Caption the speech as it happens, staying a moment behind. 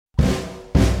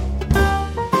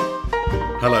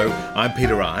Hello, I'm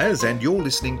Peter Ayres, and you're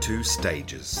listening to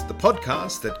Stages, the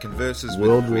podcast that converses with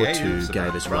World War II creatives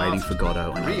gave us Waiting for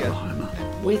Godot and Korea.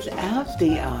 Oklahoma. Without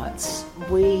the arts,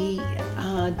 we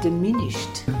are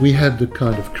diminished. We had the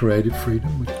kind of creative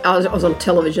freedom. I was on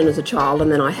television as a child,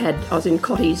 and then I was in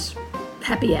Cotty's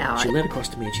Happy Hour. She leaned across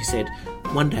to me and she said,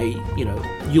 one day,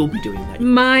 you'll be doing that.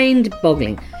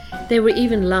 Mind-boggling. They were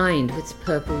even lined with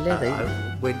purple leather.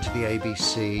 I went to the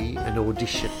ABC and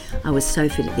auditioned. I was so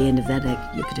fit at the end of that,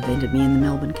 you could have entered me in the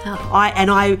Melbourne Cup.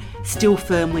 I still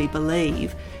firmly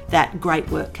believe that great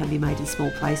work can be made in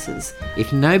small places.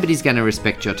 If nobody's going to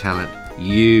respect your talent,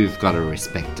 you've got to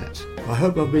respect it. I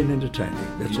hope I've been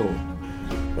entertaining, that's all.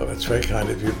 Well, that's very kind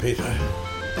of you, Peter.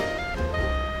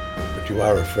 But you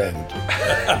are a friend.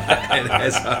 And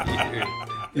as are you.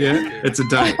 Yeah, it's a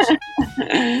date.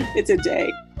 It's a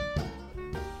day.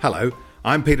 Hello,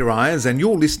 I'm Peter Ayres, and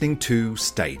you're listening to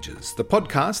Stages, the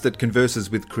podcast that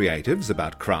converses with creatives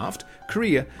about craft,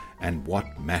 career, and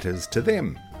what matters to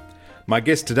them. My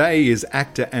guest today is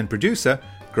actor and producer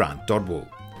Grant Dodwell.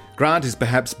 Grant is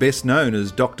perhaps best known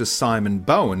as Dr. Simon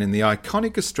Bowen in the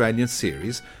iconic Australian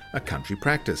series A Country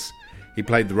Practice. He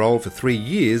played the role for 3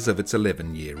 years of its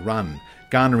 11-year run,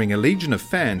 garnering a legion of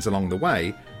fans along the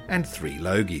way and 3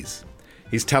 Logies.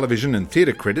 His television and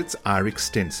theatre credits are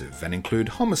extensive and include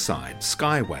Homicide,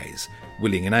 Skyways,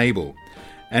 Willing and Able,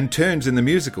 and turns in the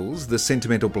musicals The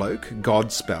Sentimental Bloke,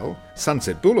 Godspell,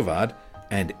 Sunset Boulevard,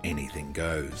 and Anything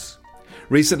Goes.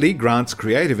 Recently, Grant's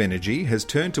creative energy has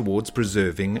turned towards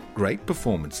preserving great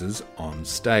performances on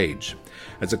stage.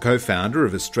 As a co-founder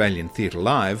of Australian Theatre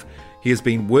Live, he has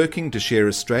been working to share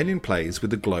Australian plays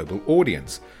with a global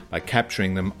audience by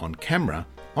capturing them on camera,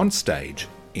 on stage,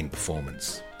 in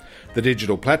performance. The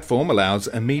digital platform allows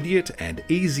immediate and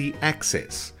easy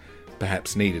access,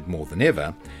 perhaps needed more than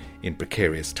ever, in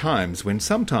precarious times when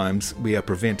sometimes we are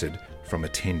prevented from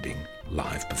attending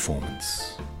live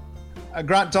performance.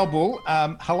 Grant Dodwell,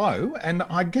 hello, and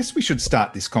I guess we should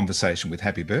start this conversation with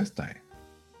happy birthday.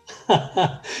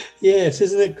 Yes,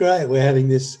 isn't it great? We're having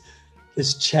this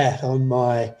chat on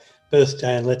my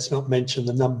birthday, and let's not mention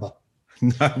the number.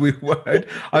 No, we won't.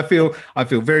 I feel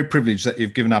very privileged that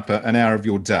you've given up an hour of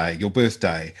your day, your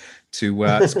birthday,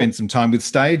 to spend some time with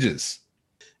Stages.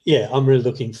 Yeah, I'm really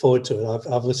looking forward to it.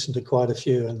 I've listened to quite a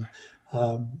few, and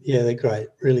they're great,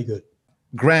 really good.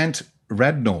 Grant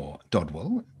Radnor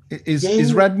Dodwell.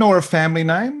 Is Radnor a family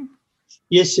name?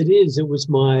 Yes, it is. It was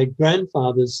my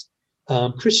grandfather's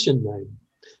Christian name,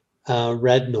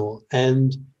 Radnor,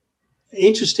 and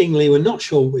interestingly, we're not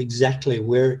sure exactly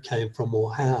where it came from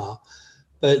or how.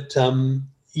 But there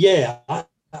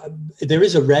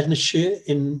is a Radnorshire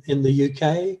in the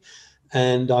UK,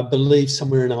 and I believe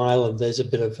somewhere in Ireland there's a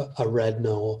bit of a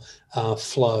Radnor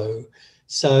flow.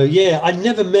 So I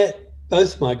never met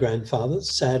both my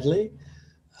grandfathers, sadly.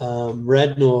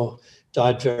 Radnor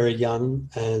died very young,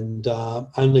 and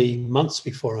only months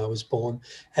before I was born,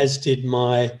 as did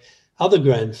my other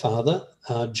grandfather,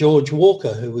 George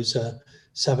Walker, who was a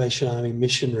Salvation Army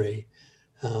missionary.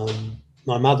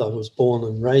 My mother was born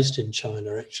and raised in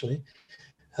China, actually,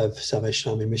 of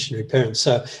Salvation Army missionary parents.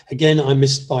 So again, I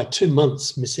missed by 2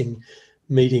 months meeting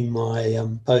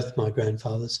both my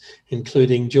grandfathers,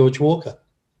 including George Walker.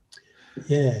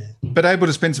 Yeah. But able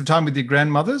to spend some time with your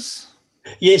grandmothers?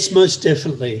 Yes, most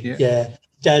definitely. Yeah.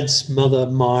 Dad's mother,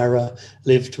 Myra,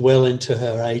 lived well into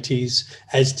her 80s,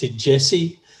 as did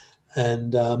Jessie,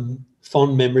 and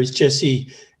fond memories.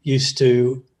 Jessie was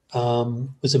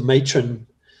a matron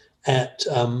at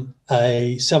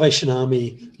a Salvation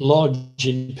Army lodge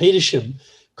in Petersham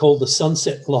called the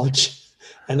Sunset Lodge,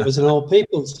 and it was an old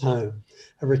people's home,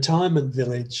 a retirement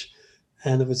village,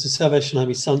 and it was a Salvation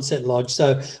Army Sunset Lodge.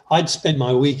 So I'd spend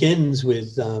my weekends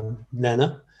with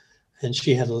Nana, and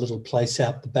she had a little place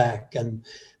out the back. And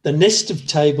the nest of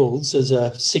tables as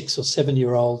a 6 or 7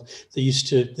 year old,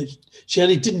 she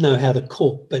only didn't know how to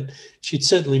cook, but she'd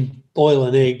certainly boil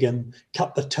an egg and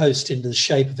cut the toast into the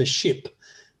shape of a ship.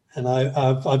 And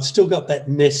I've still got that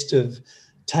nest of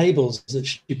tables that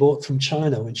she bought from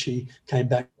China when she came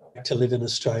back to live in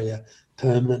Australia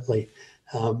permanently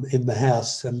in the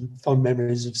house, and fond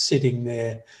memories of sitting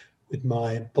there with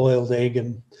my boiled egg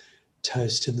and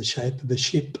toast in the shape of a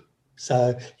ship.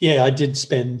 So, I did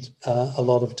spend a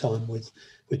lot of time with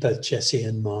both Jessie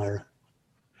and Myra.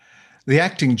 The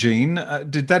acting gene,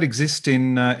 did that exist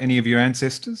in any of your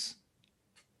ancestors?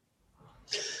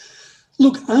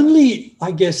 Look, only,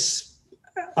 I guess,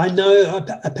 I know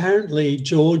apparently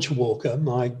George Walker,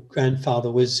 my grandfather,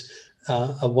 was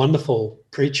a wonderful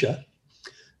preacher,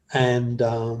 and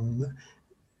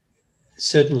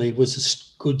certainly was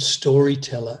a good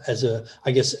storyteller,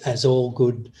 as all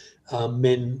good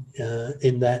men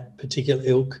in that particular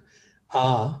ilk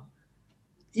are.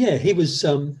 Yeah, he was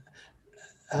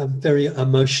very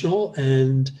emotional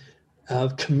and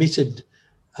committed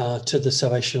to the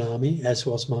Salvation Army, as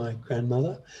was my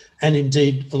grandmother. And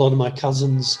indeed, a lot of my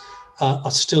cousins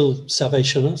are still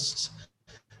Salvationists.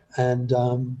 And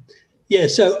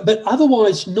but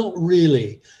otherwise, not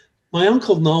really. My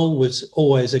Uncle Noel was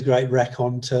always a great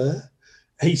raconteur.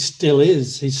 He still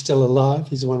is. He's still alive.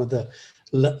 He's one of the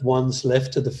ones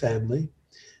left of the family.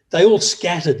 They all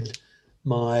scattered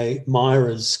my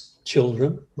Myra's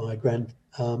children, my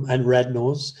and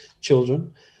Radnor's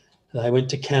children. They went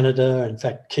to Canada. In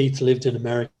fact, Keith lived in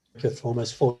America for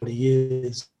almost 40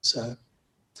 years. So,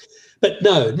 but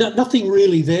no, nothing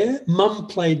really there. Mum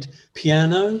played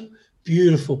piano,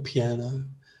 beautiful piano,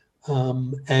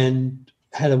 and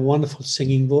had a wonderful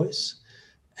singing voice.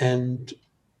 And,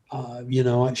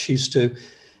 she used to,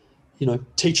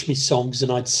 teach me songs,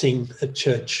 and I'd sing at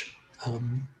church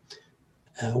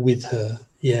with her.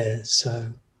 Yeah,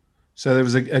 so there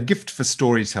was a gift for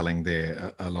storytelling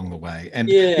there along the way. And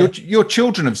your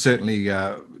children have certainly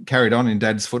carried on in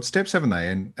Dad's footsteps, haven't they,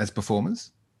 and as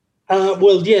performers?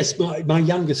 Well, yes, my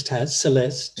youngest has,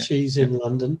 Celeste. Yeah. She's in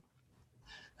London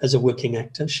as a working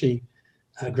actor. She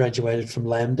graduated from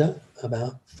LAMDA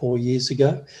about 4 years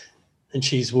ago, and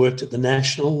she's worked at the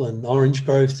National and Orange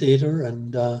Grove Theatre,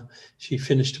 and she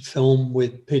finished a film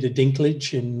with Peter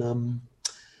Dinklage in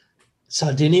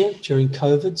Sardinia during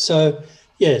COVID. So,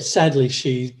 yeah, sadly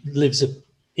she lives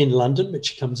in London, but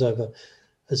she comes over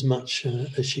as much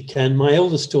as she can. My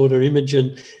eldest daughter,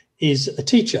 Imogen, is a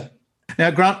teacher. Now,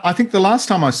 Grant, I think the last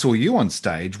time I saw you on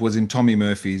stage was in Tommy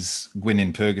Murphy's Gwyn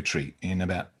in Purgatory in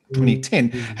about 2010.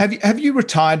 Mm-hmm. Have you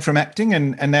retired from acting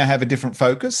and now have a different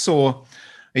focus, or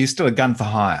are you still a gun for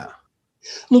hire?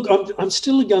 Look, I'm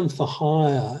still a gun for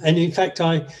hire. And in fact,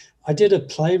 I did a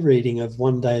play reading of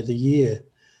One Day of the Year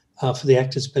for the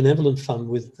Actors Benevolent Fund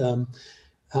with,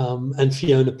 and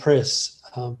Fiona Press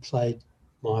played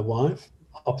my wife,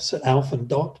 opposite Alf and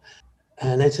Dot.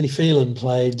 And Anthony Phelan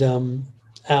played,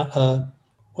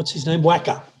 what's his name?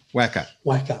 Wacker.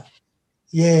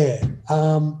 Yeah.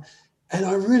 And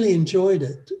I really enjoyed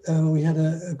it. We had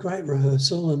a great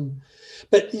rehearsal.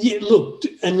 But yeah, look,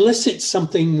 unless it's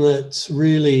something that's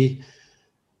really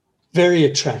very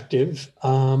attractive,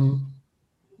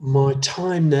 my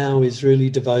time now is really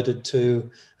devoted to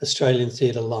Australian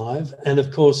Theatre Live. And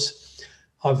of course,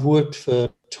 I've worked for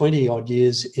 20 odd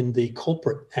years in the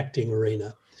corporate acting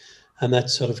arena, and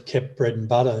that's sort of kept bread and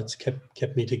butter. It's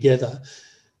kept me together.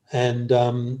 And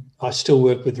I still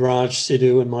work with Raj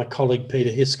Sidhu and my colleague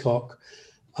Peter Hiscock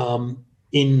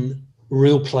in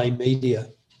real play media.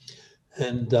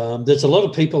 And there's a lot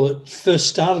of people that first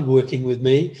started working with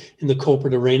me in the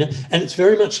corporate arena, and it's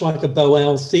very much like a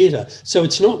Boal theatre. So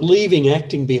it's not leaving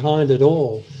acting behind at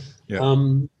all. Yeah.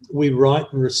 We write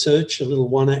and research a little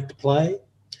one-act play,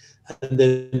 and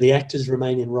then the actors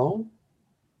remain in role.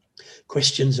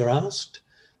 Questions are asked,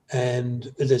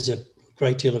 and there's a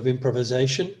great deal of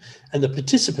improvisation. And the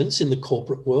participants in the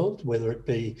corporate world, whether it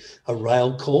be a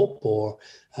rail corp or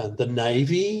the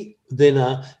Navy,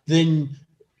 then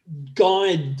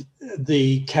guide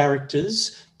the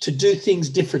characters to do things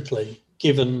differently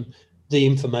given the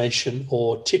information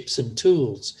or tips and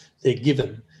tools they're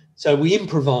given. So we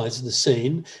improvise the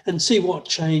scene and see what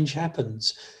change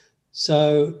happens.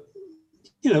 So,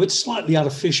 it's slightly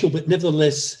artificial, but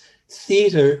nevertheless,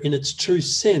 theatre in its true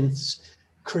sense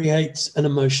creates an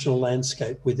emotional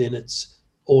landscape within its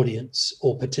audience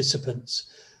or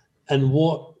participants. And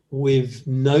what we've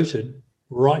noted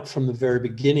right from the very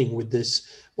beginning with this,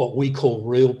 what we call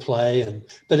real play,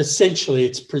 but essentially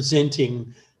it's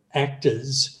presenting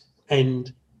actors,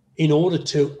 and in order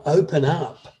to open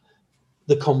up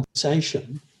the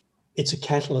conversation, it's a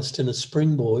catalyst and a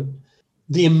springboard.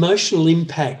 The emotional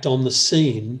impact on the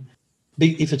scene,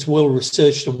 if it's well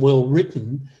researched and well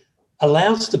written,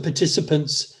 allows the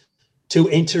participants to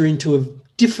enter into a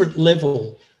different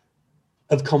level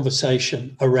of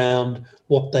conversation around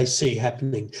what they see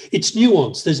happening. It's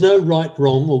nuanced. There's no right,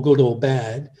 wrong, or good or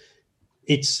bad.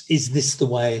 Is this the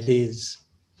way it is?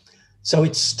 So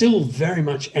it's still very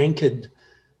much anchored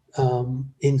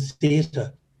in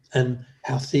theatre and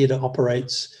how theatre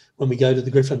operates when we go to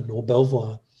the Griffin or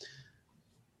Belvoir.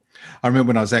 I remember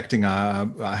when I was acting,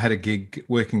 I had a gig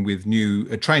working with new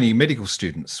trainee medical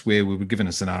students where we were given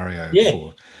a scenario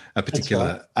for a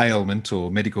particular ailment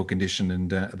or medical condition, and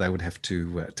they would have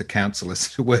to counsel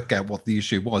us to work out what the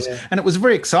issue was. Yeah. And it was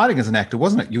very exciting as an actor,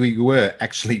 wasn't it? You were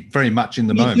actually very much in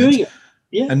the moment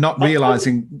and not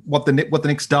realising what the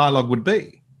next dialogue would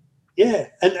be. Yeah.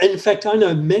 And in fact, I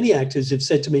know many actors have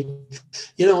said to me,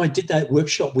 you know, I did that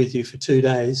workshop with you for 2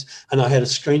 days and I had a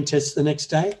screen test the next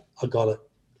day. I got it.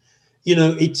 You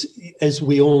know, it's, as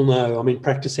we all know, I mean,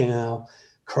 practicing our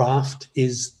craft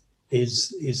is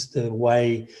the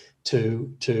way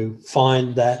to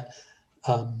find that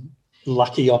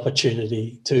lucky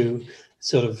opportunity to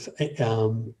sort of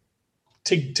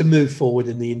to move forward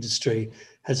in the industry.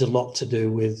 Has a lot to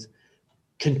do with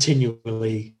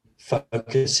continually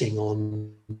focusing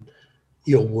on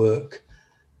your work,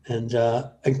 and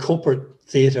corporate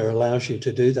theatre allows you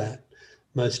to do that,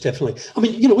 most definitely. I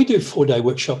mean, you know, we do 4-day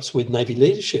workshops with Navy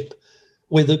leadership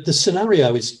where the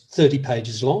scenario is 30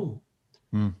 pages long.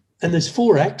 And there's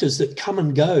 4 actors that come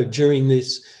and go during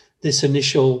this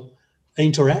initial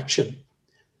interaction.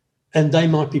 And they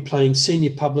might be playing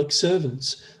senior public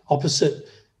servants opposite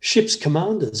ships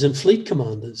commanders and fleet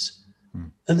commanders.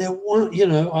 And they're one, you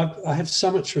know, I have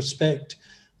so much respect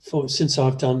for, since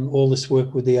I've done all this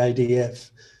work with the ADF,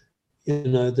 you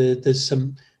know, there's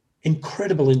some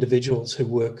incredible individuals who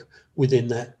work within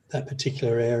that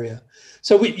particular area.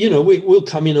 So we'll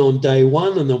come in on day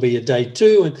 1 and there'll be a day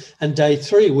 2 and day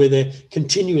 3 where they're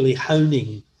continually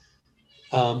honing.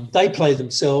 They play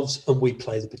themselves and we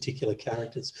play the particular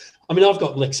characters. I mean, I've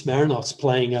got Lex Marinos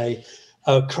playing a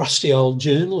crusty old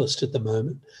journalist at the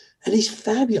moment, and he's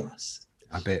fabulous.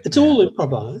 I bet. It's all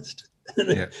improvised.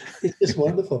 Yeah. It's just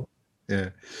wonderful. Yeah.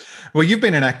 Well, you've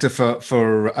been an actor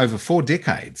for over 4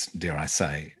 decades, dare I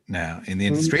say, now in the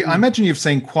industry. I imagine you've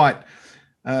seen quite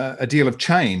a deal of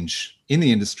change in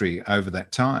the industry over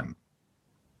that time.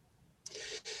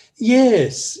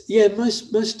 Yes. Yeah,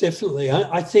 most definitely.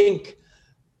 I think,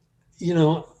 you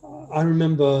know, I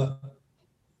remember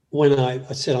when I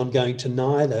said I'm going to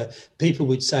NIDA, people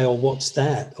would say, oh, what's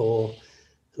that?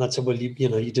 And I'd say, well,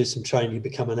 you do some training, you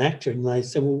become an actor. And they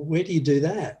said, well, where do you do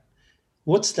that?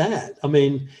 What's that? I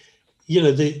mean, you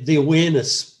know, the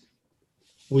awareness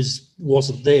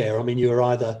wasn't there. I mean, you were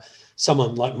either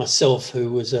someone like myself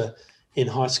who was in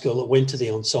high school that went to the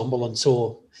ensemble and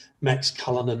saw Max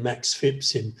Cullen and Max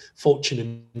Phipps in Fortune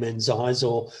in Men's Eyes,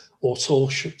 or saw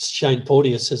Shane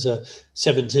Porteous as a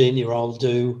 17-year-old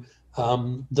do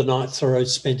The Night Thoreau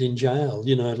Spent in Jail,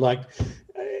 you know, like,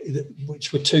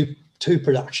 which were two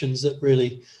productions that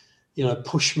really, you know,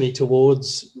 pushed me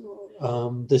towards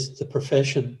the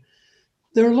profession.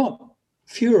 There are a lot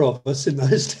fewer of us in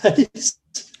those days.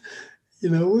 You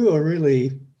know, we were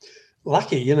really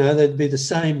lucky. You know, there'd be the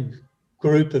same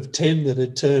group of 10 that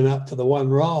had turned up for the one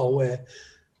role, where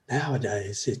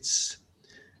nowadays it's,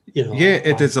 you know.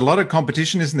 Yeah, there's a lot of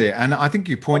competition, isn't there? And I think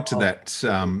you point to that,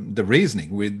 the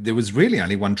reasoning. There was really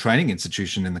only one training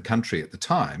institution in the country at the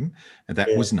time, and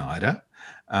that was NIDA.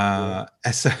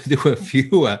 So there were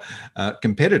fewer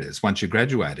competitors once you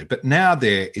graduated, but now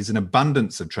there is an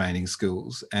abundance of training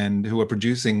schools and who are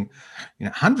producing, you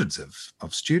know, hundreds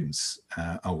of students,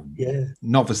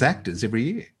 novice actors every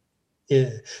year.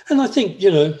 Yeah, and I think,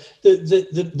 you know,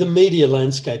 the media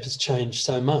landscape has changed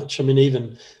so much. I mean,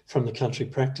 even from the country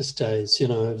practice days, you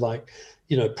know, like,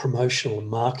 you know, promotional and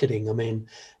marketing. I mean,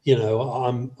 you know,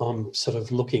 I'm sort of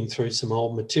looking through some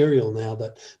old material now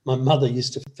that my mother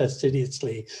used to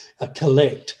fastidiously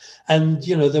collect. And,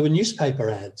 you know, there were newspaper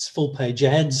ads, full-page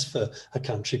ads for a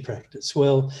country practice.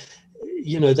 Well,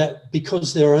 you know, that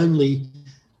because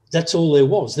that's all there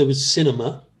was. There was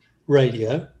cinema,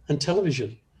 radio and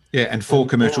television. Yeah, and 4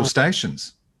 commercial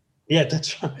stations. Yeah,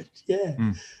 that's right. Yeah.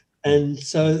 And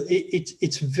so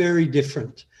it's very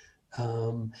different.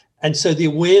 And so the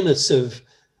awareness of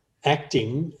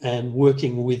acting and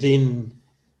working within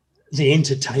the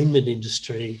entertainment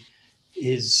industry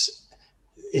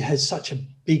it has such a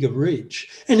bigger reach.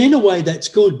 And in a way that's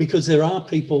good, because there are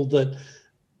people that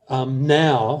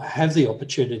now have the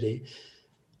opportunity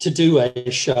to do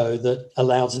a show that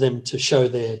allows them to show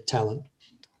their talent.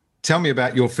 Tell me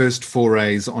about your first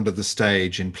forays onto the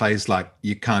stage in plays like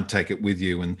You Can't Take It With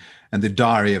You and The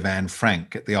Diary of Anne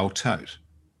Frank at the Old Tote.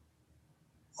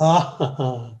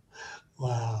 Ah,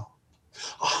 wow.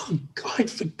 Oh, I'd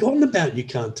forgotten about You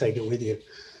Can't Take It With You.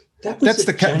 That's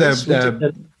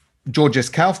the George S.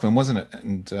 Kaufman, wasn't it?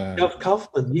 And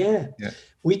Kaufman, yeah.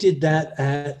 We did that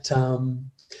at,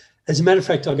 as a matter of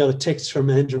fact, I got a text from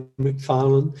Andrew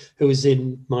McFarlane, who was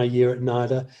in my year at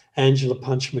NIDA, Angela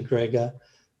Punch McGregor,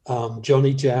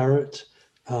 Johnny Jarrett,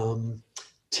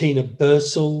 Tina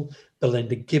Bursell,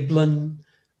 Belinda Giblin.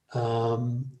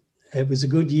 It was a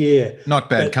good year. Not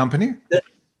bad company.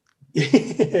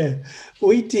 Yeah,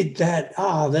 we did that.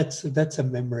 That's a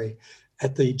memory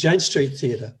at the Jane Street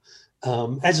Theatre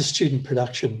as a student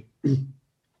production.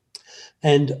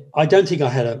 And I don't think I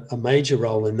had a major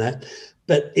role in that,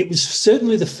 but it was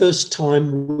certainly the first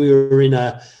time we were in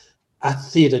a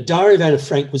theatre. Diary of Anne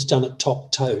Frank was done at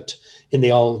Top Tote in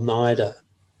the old NIDA.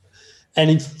 And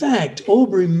in fact,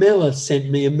 Aubrey Mellor sent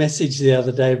me a message the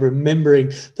other day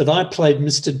remembering that I played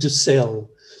Mr. Dussel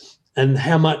and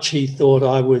how much he thought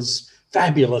I was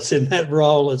fabulous in that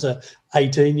role as a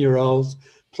 18-year-old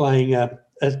playing a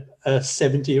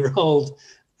 70-year-old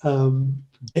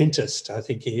dentist, I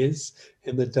think he is,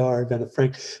 in the Diary of Anne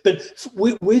Frank. But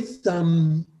with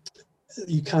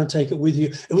You Can't Take It With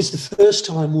You, it was the first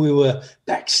time we were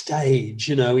backstage,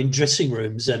 in dressing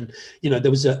rooms, and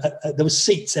there were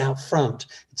seats out front.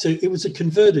 So it was a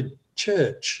converted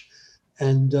church,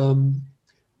 and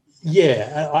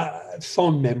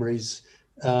fond memories.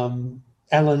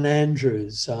 Alan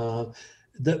Andrews,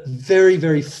 the very,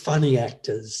 very funny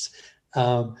actors.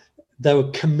 They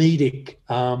were comedic,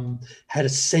 had a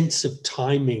sense of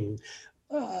timing.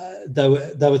 They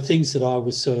were things that I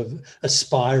was sort of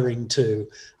aspiring to.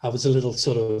 I was a little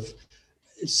sort of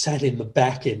sat in the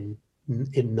back in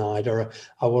NIDA.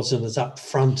 I wasn't as up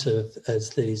front as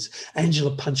these.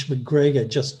 Angela Punch McGregor,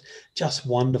 just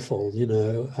wonderful,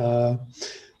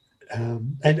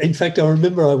 and in fact, I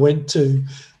remember I went to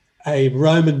a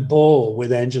Roman ball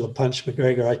with Angela Punch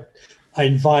McGregor. I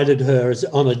invited her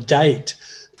on a date,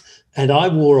 and I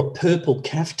wore a purple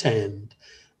caftan,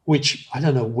 which I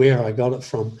don't know where I got it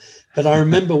from, but I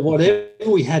remember whatever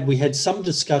we had some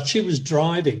discussion. She was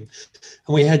driving,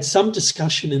 and we had some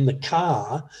discussion in the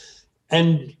car,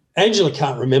 and Angela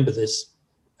can't remember this,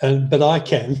 but I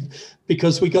can,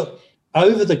 because we got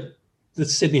over the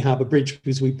Sydney Harbour Bridge,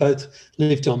 because we both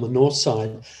lived on the north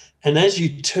side, and as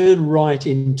you turn right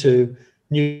into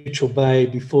Neutral Bay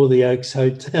before the Oaks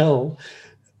Hotel,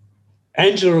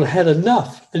 Angela had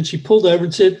enough, and she pulled over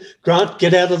and said, "Grant,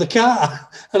 get out of the car."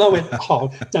 And I went,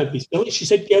 "Oh, don't be silly." She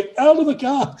said, "Get out of the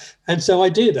car." And so I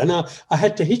did. And I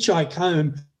had to hitchhike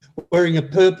home wearing a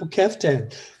purple caftan.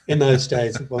 In those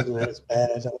days, it wasn't as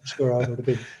bad. I'm sure I could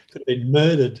have been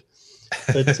murdered.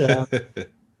 But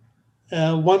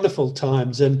wonderful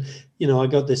times. And, I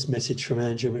got this message from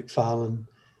Andrew McFarlane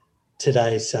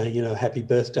today saying, "Happy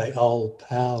birthday, old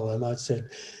pal." And I said,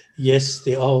 yes,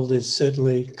 the old is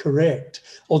certainly correct,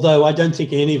 although I don't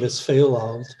think any of us feel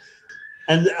old.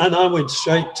 And I went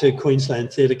straight to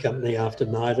Queensland Theatre Company after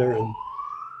NIDA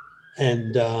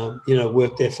and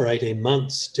worked there for 18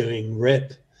 months doing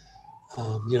rep,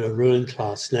 ruin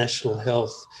class, national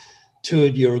health,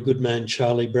 toured You're a Good Man,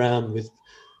 Charlie Brown with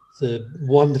the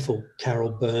wonderful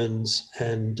Carol Burns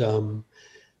and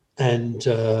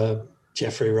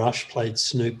Geoffrey Rush played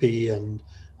Snoopy and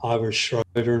Ira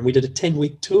Schroeder, and we did a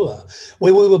 10-week tour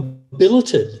where we were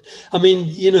billeted. I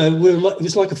mean, it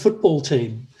was like a football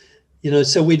team,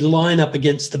 so we'd line up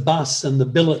against the bus, and the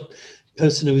billet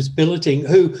person who was billeting,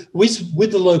 who was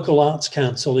with the local arts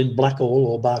council in Blackall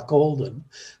or Barcaldine,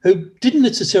 who didn't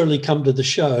necessarily come to the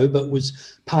show but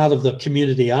was part of the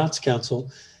community arts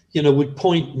council, would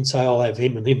point and say, "I'll have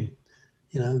him and him,"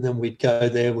 and then we'd go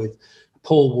there with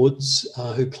Paul Woods,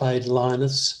 who played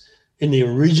Linus in the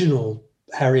original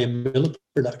Harry and Miller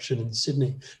production in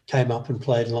Sydney, came up and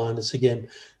played Linus again,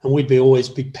 and we'd always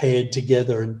be paired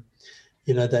together, and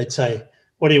they'd say,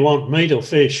 "What do you want, meat or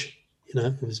fish?"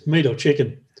 It was meat or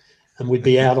chicken, and we'd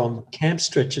be out on camp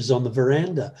stretches on the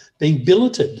veranda being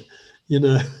billeted.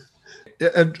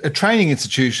 A training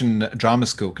institution, a drama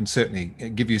school, can certainly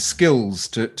give you skills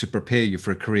to prepare you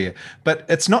for a career. But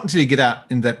it's not until you get out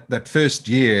in that first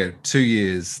year, 2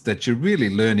 years, that you're really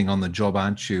learning on the job,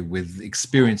 aren't you, with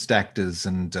experienced actors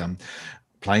and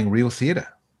playing real theatre?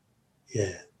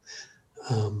 Yeah.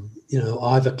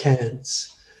 Ivor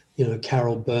Kantz,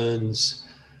 Carol Burns,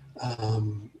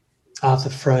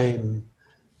 Arthur Frame,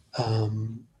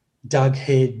 Doug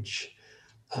Hedge.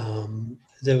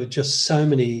 There were just so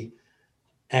many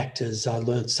actors. I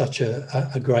learned such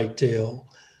a great deal.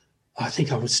 I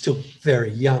think I was still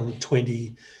very young,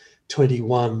 20,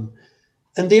 21.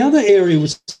 And the other area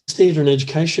was theatre and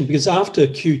education, because after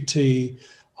QT,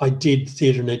 I did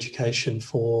theatre and education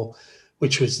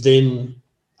which was then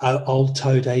Old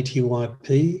Toad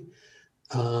ATYP.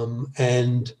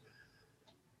 And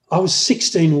I was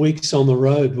 16 weeks on the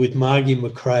road with Margie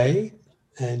McRae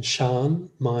and Sian,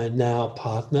 my now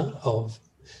partner of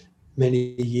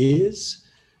many years.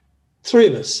 3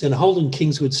 of us in a Holden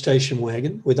Kingswood station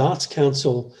wagon with Arts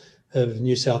Council of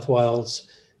New South Wales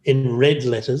in red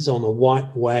letters on a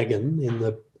white wagon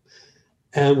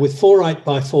with 4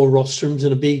 8x4 rostrums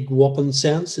and a big whopping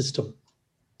sound system.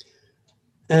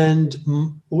 And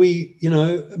we,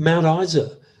 Mount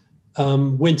Isa,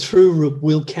 went through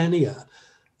Wilcannia,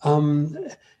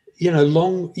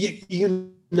 long,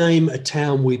 you name a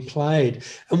town we played,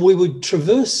 and we would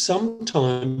traverse.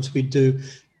 Sometimes we'd do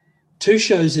 2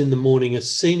 shows in the morning, a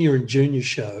senior and junior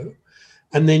show,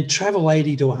 and then travel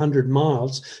 80 to 100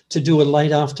 miles to do a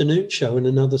late afternoon show in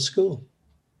another school.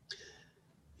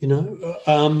 You know,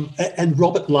 and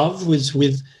Robert Love was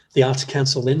with the Arts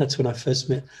Council then. That's when I first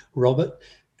met Robert.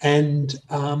 And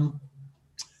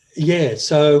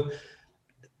so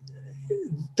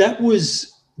that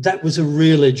was a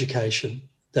real education,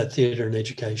 that theatre and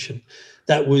education.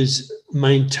 That was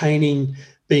maintaining,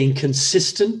 being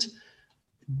consistent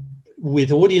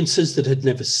with audiences that had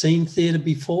never seen theatre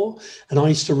before. And I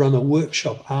used to run a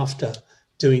workshop after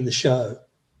doing the show.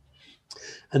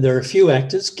 And there are a few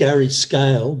actors, Gary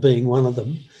Scale being one of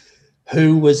them,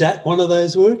 who was at one of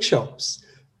those workshops.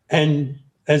 And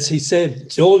as he said,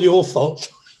 it's all your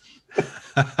fault.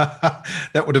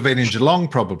 That would have been in Geelong,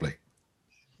 probably.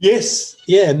 Yes,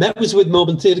 yeah, and that was with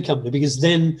Melbourne Theatre Company, because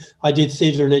then I did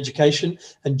theatre and education,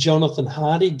 and Jonathan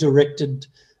Hardy directed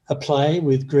a play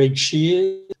with Greg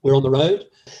Shear, We're on the Road.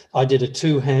 I did a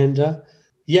 2-hander.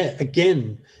 Yeah,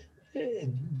 again,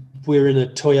 we're in a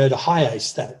Toyota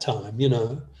Hiace that time, you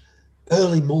know,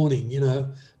 early morning, you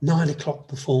know, 9 o'clock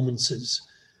performances.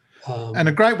 And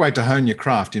a great way to hone your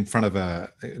craft in front of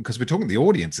because we're talking the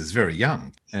audience is very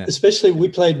young. Yeah. Especially we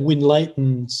played Win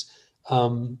Leighton's,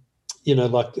 you know,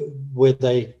 like where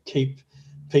they keep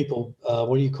people,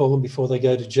 what do you call them, before they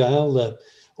go to jail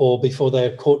or before they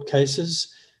have court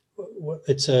cases.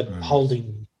 It's a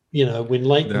holding, you know, Win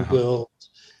Leighton girls.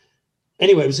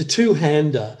 Anyway, it was a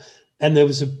 2-hander, and there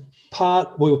was a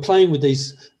part, we were playing with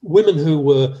these women who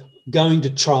were going to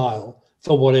trial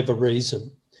for whatever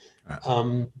reason.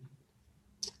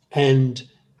 And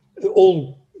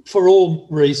for all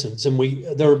reasons. And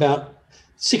there were about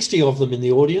 60 of them in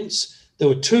the audience. There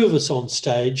were 2 of us on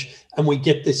stage, and we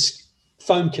get this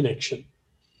phone connection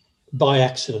by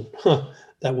accident.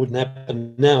 That wouldn't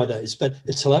happen nowadays, but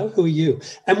it's, hello, who are you?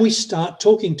 And we start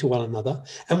talking to one another,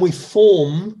 and we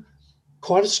form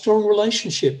quite a strong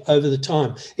relationship over the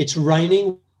time. It's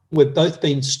raining. We've both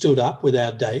been stood up with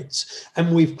our dates,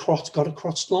 and we've got a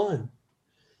crossed line.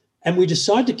 And we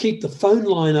decide to keep the phone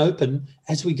line open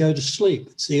as we go to sleep.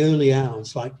 It's the early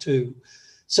hours, like 2.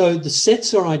 So the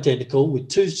sets are identical with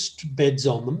 2 beds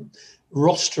on them.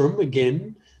 Rostrum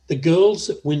again. The girls,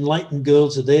 Win Leighton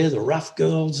girls are there, the rough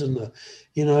girls and the,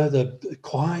 you know, the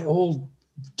quiet, all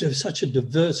such a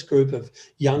diverse group of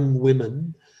young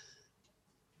women.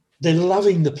 They're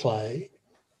loving the play,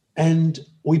 and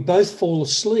we both fall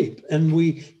asleep, and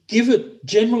we give it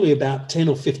generally about 10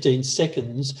 or 15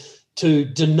 seconds to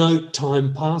denote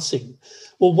time passing.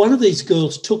 Well, one of these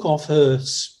girls took off her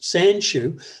sand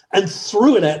shoe and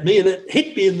threw it at me, and it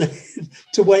hit me in the head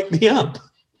to wake me up.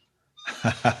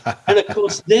 And, of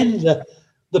course, then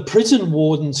the prison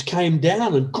wardens came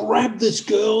down and grabbed this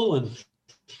girl and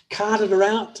carted her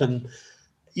out. And,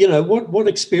 you know, what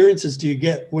experiences do you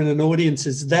get when an audience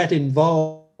is that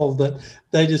involved that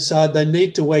they decide they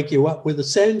need to wake you up with a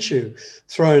sand shoe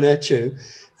thrown at you?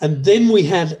 And then we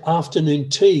had afternoon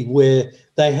tea where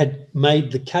they had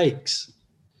made the cakes,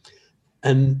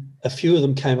 and a few of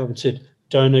them came up and said,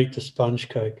 don't eat the sponge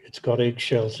cake, it's got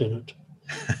eggshells in it,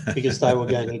 because they were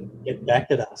going to get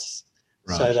back at us.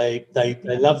 Right. So they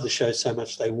loved the show so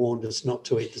much they warned us not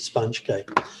to eat the sponge cake,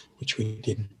 which we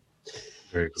didn't.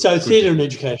 Very good. So theatre and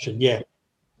education, yeah.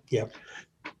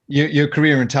 Your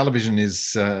career in television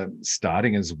is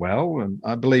starting as well, and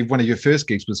I believe one of your first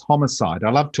gigs was Homicide.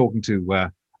 I love talking to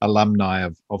alumni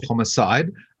of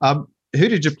Homicide. Who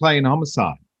did you play in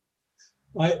Homicide?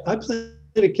 I played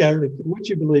a character, would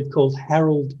you believe, called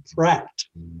Harold Pratt.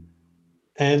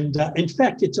 And in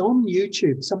fact, it's on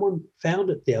YouTube. Someone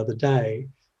found it the other day,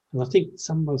 and I think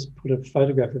someone put a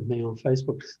photograph of me on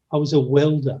Facebook. I was a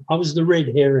welder. I was the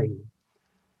red herring.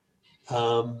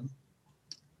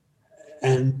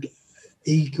 And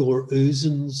Igor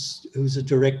Uzens, who was a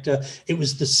director, it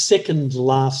was the second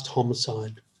last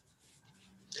Homicide.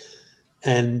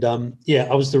 And,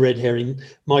 I was the red herring.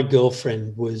 My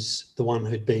girlfriend was the one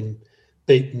who'd been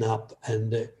beaten up,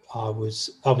 and I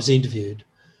was interviewed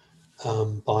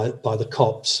by the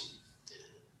cops.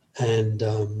 And,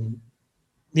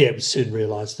 it was soon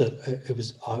realised that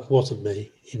it wasn't me,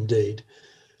 indeed.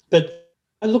 But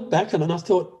I looked back and I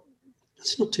thought,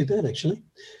 it's not too bad, actually.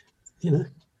 You know,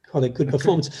 quite a good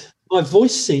performance. My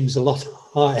voice seems a lot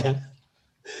higher.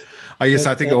 Oh, yes,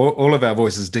 I think all of our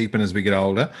voices deepen as we get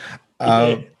older.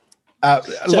 A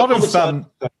lot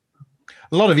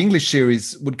of English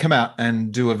series would come out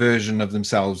and do a version of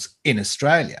themselves in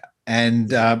Australia.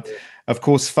 And, of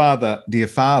course, Dear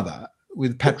Father,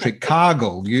 with Patrick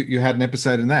Cargill, you had an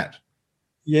episode in that.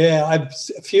 Yeah,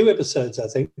 a few episodes, I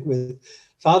think, with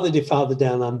Father Dear Father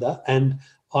Down Under, and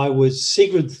I was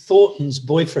Sigrid Thornton's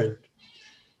boyfriend.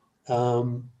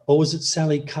 Or was it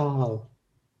Sally Connor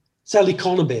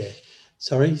Bear?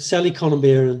 Sorry, Sally Connor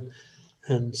Bear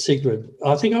and Sigrid.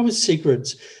 I think I was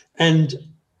Sigrid's, and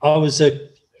I was a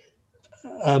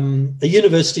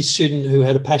university student who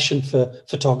had a passion for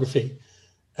photography.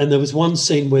 And there was one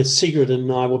scene where Sigrid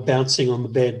and I were bouncing on the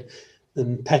bed,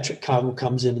 and Patrick Cargill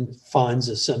comes in and finds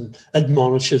us and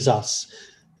admonishes us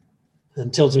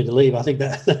and tells me to leave. I think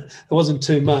that wasn't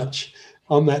too much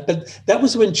on that. But that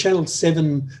was when Channel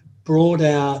 7 brought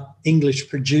out English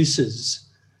producers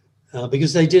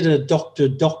because they did a Doctor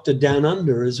Down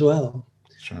Under as well.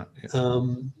 That's right.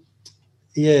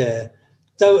 Yeah.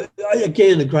 So,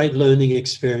 again, a great learning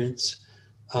experience.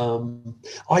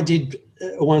 I did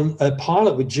a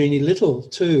pilot with Jeannie Little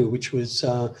too, which was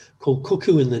called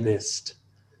Cuckoo in the Nest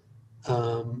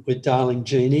with Darling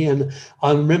Jeannie. And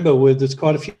I remember there's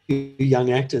quite a few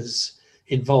young actors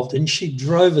involved, and she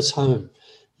drove us home,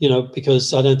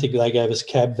 because I don't think they gave us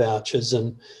cab vouchers,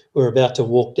 and we were about to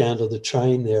walk down to the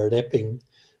train there at Epping.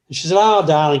 And she said, "Oh,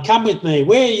 darling, come with me.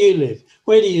 Where do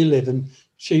you live? And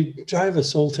she drove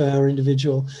us all to our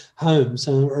individual homes.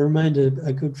 I remained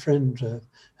a good friend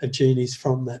of Jeannie's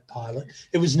from that pilot.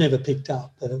 It was never picked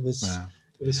up, but it was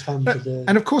fun to do.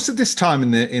 And of course, at this time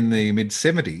in the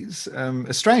mid-70s,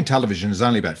 Australian television is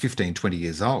only about 15, 20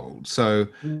 years old. So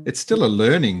it's still a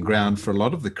learning ground for a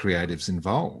lot of the creatives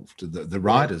involved, the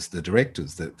writers, the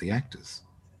directors, the actors.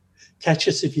 Catch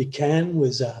Us If You Can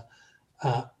was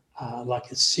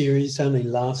like a series, only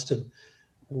lasted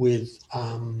with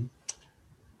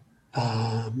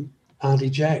Auntie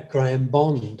Jack, Graham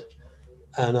Bond,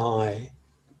 and I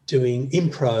doing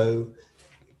improv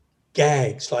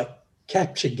gags, like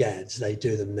capture gags. They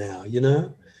do them now,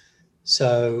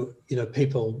 So,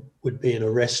 people would be in a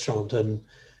restaurant and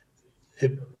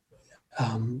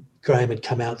Graham had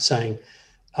come out saying,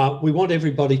 we want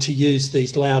everybody to use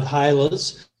these loud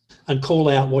hailers and call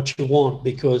out what you want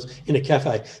in a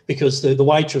cafe, because the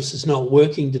waitress is not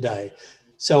working today.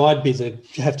 So I'd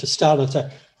have to start and say,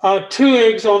 2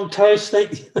 eggs on toast,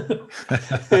 thank you.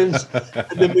 and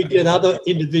then we'd get other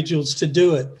individuals to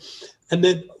do it. And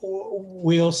then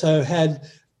we also had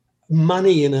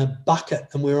money in a bucket,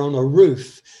 and we were on a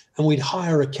roof, and we'd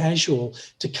hire a casual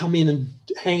to come in and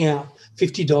hang out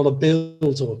 $50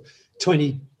 bills or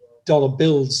 $20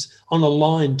 bills on a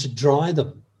line to dry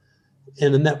them.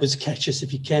 And that was Catch Us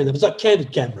If You Can. It was like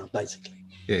Candid Camera, basically.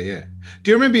 Yeah.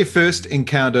 Do you remember your first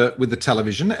encounter with the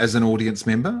television as an audience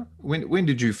member? When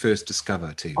did you first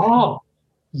discover TV? Oh,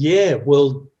 yeah.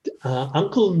 Well,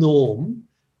 Uncle Norm,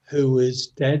 who was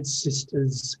Dad's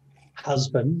sister's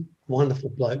husband, wonderful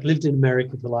bloke, lived in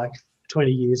America for like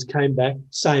 20 years, came back,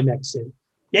 same accent.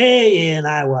 Yeah,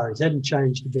 no worries, hadn't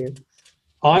changed a bit.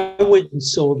 I went and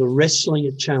saw the wrestling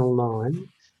at Channel 9,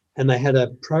 and they had a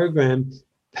program.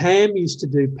 Pam used to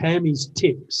do Pammy's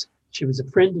Tips. She was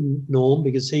a friend of Norm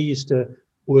because he used to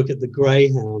work at the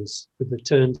Greyhounds with the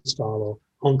turnstile or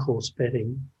on-course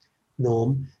betting,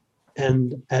 Norm.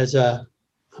 And I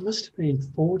must have been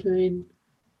 14,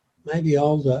 maybe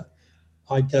older,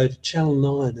 I'd go to Channel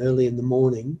 9 early in the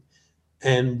morning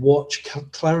and watch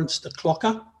Clarence the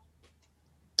Clocker,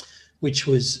 which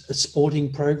was a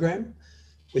sporting program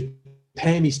with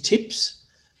Pammy's Tips,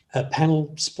 a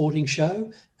panel sporting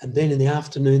show. And then in the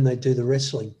afternoon, they'd do the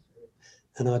wrestling.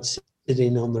 And I'd sit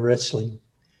in on the wrestling.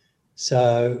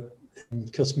 So,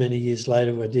 because many years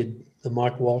later, I did the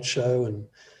Mike Walsh show and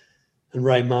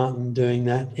Ray Martin doing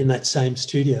that in that same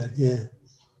studio. Yeah.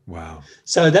 Wow.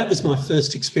 So that was my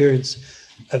first experience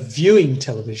of viewing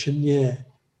television. Yeah.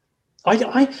 I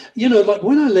like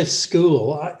when I left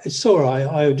school, I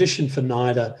auditioned for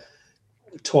NIDA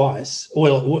twice.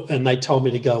 Well, and they told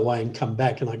me to go away and come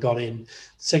back, and I got in the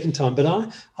second time.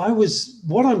 But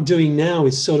what I'm doing now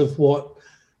is sort of what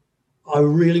I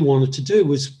really wanted to do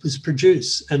was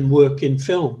produce and work in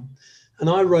film. And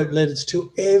I wrote letters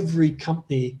to every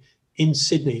company in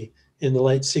Sydney in the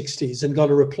late 60s and got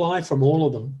a reply from all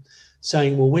of them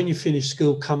saying, well, when you finish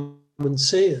school, come and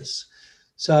see us.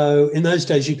 So in those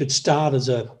days, you could start as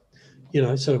sort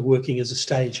of working as a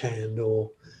stagehand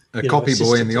or a copy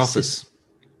boy in the office.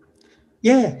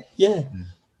 Yeah.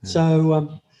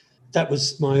 So that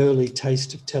was my early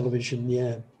taste of television,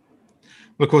 yeah.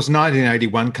 Well, of course,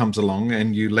 1981 comes along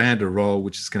and you land a role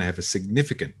which is going to have a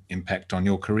significant impact on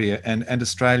your career and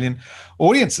Australian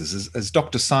audiences as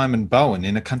Dr. Simon Bowen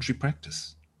in A Country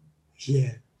Practice.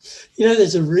 Yeah.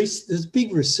 There's a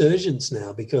big resurgence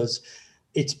now because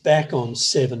it's back on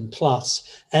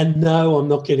 7+. And no, I'm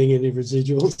not getting any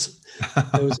residuals.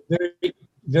 There was a very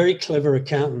very clever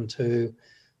accountant who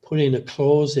put in a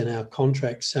clause in our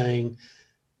contract saying,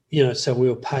 so we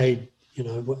were paid,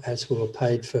 as we were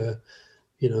paid for,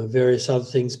 various other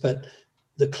things. But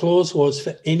the clause was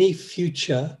for any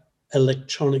future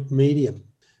electronic medium,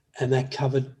 and that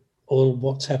covered all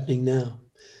what's happening now.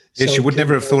 Yes, you would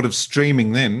never have thought of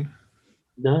streaming then.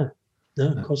 No,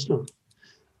 of course not.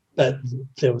 But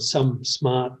there was some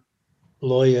smart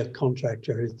lawyer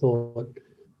contractor who thought,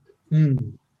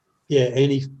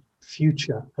 any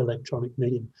future electronic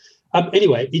medium.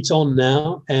 Anyway, it's on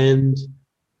now, and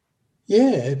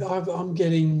I'm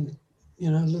getting,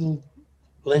 little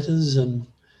letters and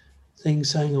things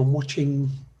saying I'm watching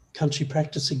Country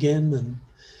Practice again. And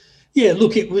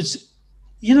look, it was,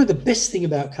 the best thing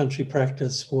about Country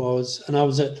Practice was, and I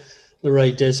was at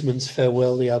Lorraine Desmond's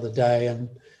farewell the other day, and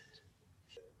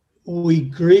we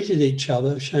greeted each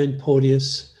other, Shane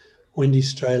Porteous, Wendy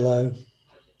Strelo,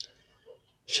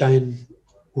 Shane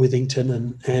Withington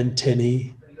and Anne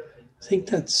Tenney. I think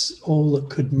that's all that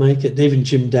could make it. Even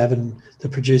Jim Davin, the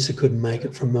producer, couldn't make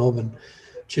it from Melbourne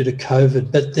due to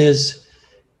COVID. But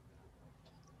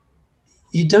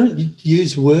you don't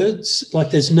use words,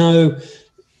 like there's no,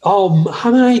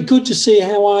 hi, good to see you,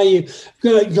 how are you?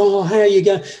 How are you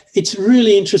going? It's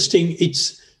really interesting.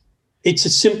 It's a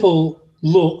simple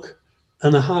look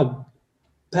and a hug,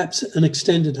 perhaps an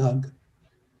extended hug.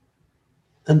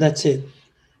 And that's it.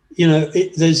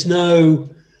 There's no,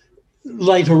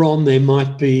 later on there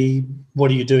might be, what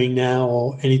are you doing now,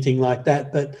 or anything like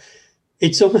that, but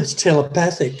it's almost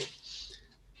telepathic.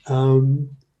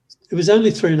 It was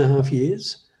only 3.5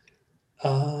 years.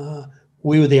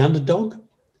 We were the underdog.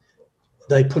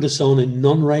 They put us on in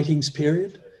non-ratings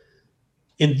period.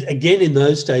 And again, in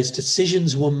those days,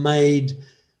 decisions were made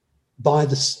by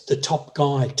the top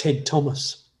guy, Ted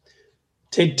Thomas.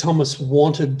 Ted Thomas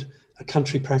wanted a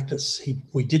Country Practice.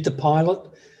 We did the pilot.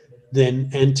 Then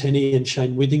Anne Tenney and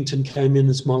Shane Withington came in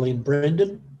as Molly and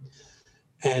Brendan.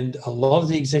 And a lot of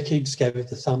the executives gave it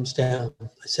the thumbs down. They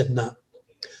said, no,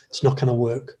 it's not going to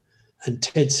work. And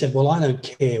Ted said, well, I don't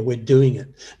care. We're doing it.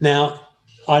 Now,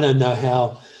 I don't know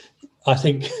how. I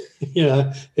think,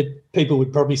 people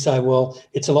would probably say, well,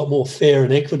 it's a lot more fair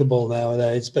and equitable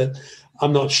nowadays, but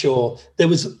I'm not sure. There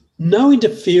was no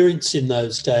interference in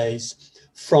those days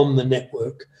from the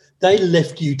network. They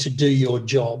left you to do your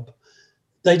job.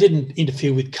 They didn't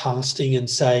interfere with casting and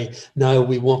say, no,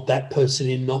 we want that person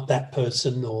in, not that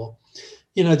person. Or,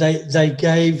 they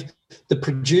gave the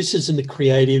producers and the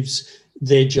creatives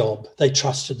their job. They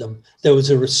trusted them. There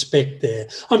was a respect there.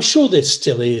 I'm sure there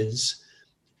still is,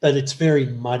 but it's very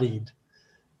muddied.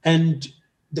 And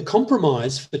the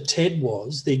compromise for Ted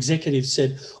was, the executive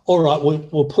said, all right,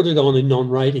 we'll put it on in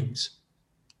non-ratings.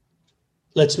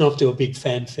 Let's not do a big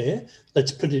fanfare.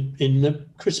 Let's put it in the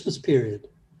Christmas period.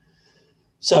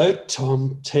 So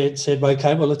Ted said,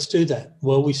 okay, well, let's do that.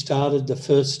 Well, we started the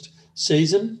first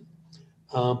season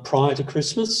prior to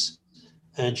Christmas,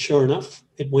 and sure enough,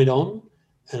 it went on.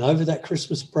 And over that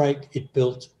Christmas break, it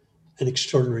built an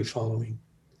extraordinary following,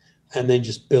 and then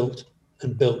just built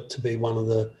and built to be one of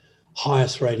the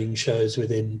highest rating shows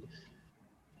within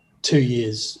 2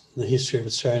 years in the history of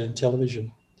Australian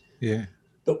television. Yeah.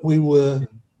 But we were,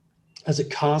 as a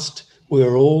cast, we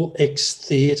were all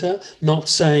ex-theatre, not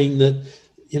saying that,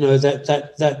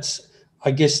 that's,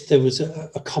 I guess there was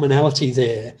a commonality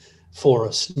there for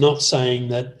us, not saying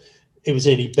that it was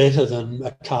any better than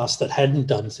a cast that hadn't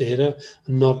done theatre,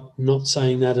 not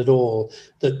saying that at all.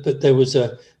 But there was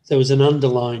an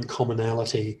underlying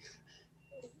commonality.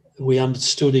 We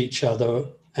understood each other,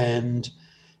 and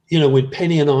when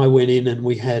Penny and I went in and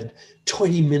we had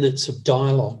 20 minutes of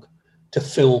dialogue to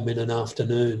film in an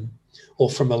afternoon, or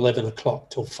from 11 o'clock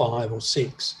till 5 or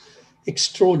 6,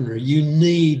 extraordinary. You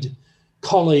need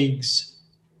colleagues,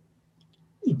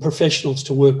 professionals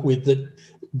to work with that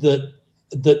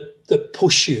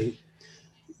push you,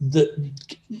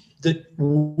 that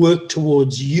work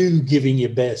towards you giving your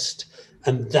best.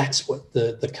 And that's what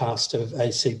the cast of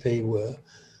ACP were.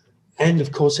 And,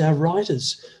 of course, our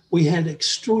writers. We had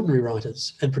extraordinary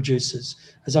writers and producers.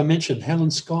 As I mentioned, Helen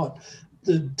Scott,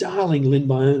 the darling Lynn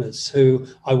Bionis, who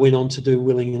I went on to do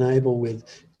Willing and Able with,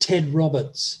 Ted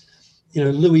Roberts,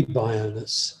 Louis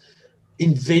Bionis,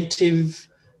 inventive,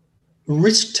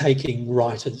 risk-taking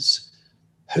writers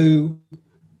who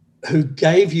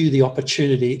gave you the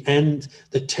opportunity, and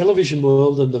the television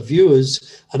world and the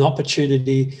viewers an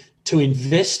opportunity to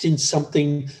invest in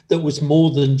something that was more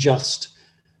than just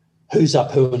who's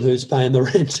up who and who's paying the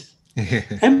rent.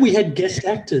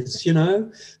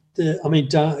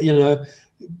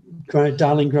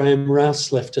 Darling Graham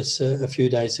Rouse left us a few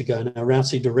days ago. Now,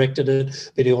 Rousey directed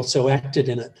it, but he also acted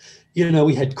in it. You know,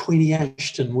 we had Queenie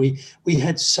Ashton. We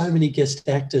had so many guest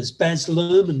actors. Baz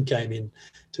Luhrmann came in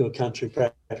to a country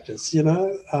practice, you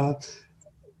know.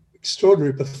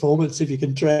 Extraordinary performance if you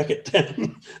can track it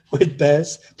down with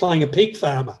Baz playing a pig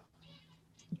farmer.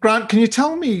 Grant, can you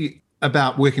tell me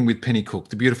about working with Penny Cook,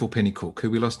 the beautiful Penny Cook,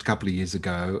 who we lost a couple of years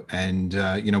ago, and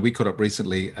we caught up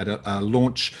recently at a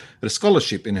launch at a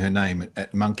scholarship in her name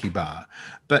at Monkey Bar.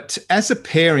 But as a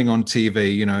pairing on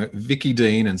TV, you know, Vicky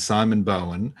Dean and Simon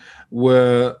Bowen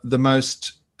were the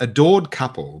most adored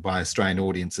couple by Australian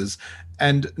audiences,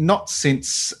 and not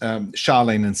since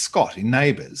Charlene and Scott in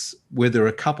Neighbours were there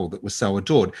a couple that was so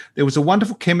adored. There was a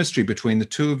wonderful chemistry between the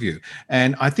two of you.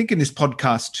 And I think in this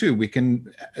podcast too, we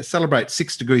can celebrate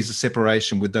 6 degrees of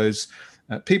separation with those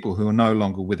people who are no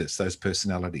longer with us, those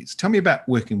personalities. Tell me about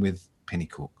working with Penny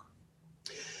Cook.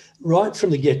 Right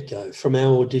from the get-go, from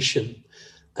our audition,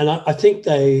 and I think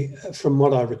they, from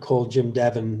what I recall, Jim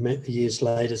Davin years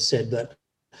later said that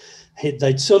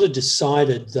they'd sort of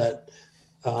decided that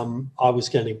I was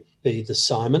going to be the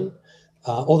Simon,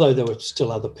 although there were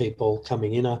still other people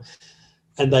coming in.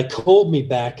 And they called me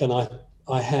back, and I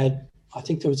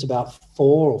think there was about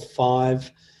 4 or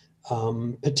 5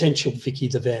 potential Vicky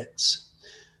the Vets.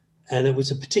 And it was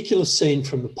a particular scene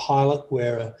from the pilot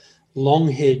where a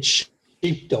long-haired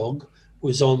sheepdog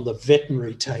was on the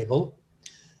veterinary table,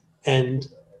 and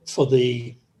for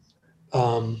the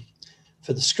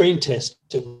screen test,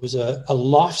 it was a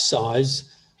life-size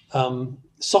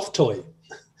soft toy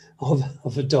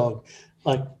of a dog,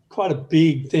 like quite a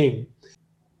big thing.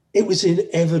 It was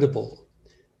inevitable.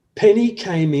 Penny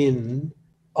came in,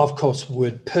 of course,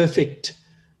 word perfect,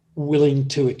 willing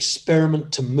to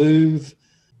experiment, to move,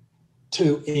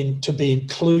 to be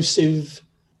inclusive.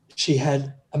 She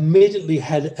had immediately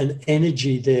had an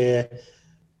energy there.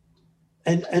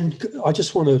 And I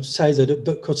just want to say that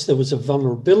because there was a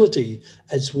vulnerability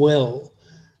as well,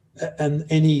 and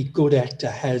any good actor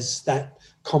has that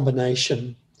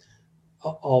combination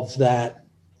of that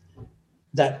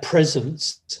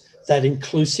presence, that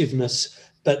inclusiveness,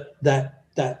 but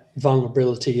that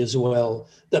vulnerability as well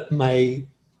that may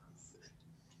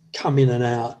come in and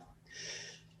out.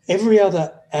 Every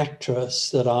other actress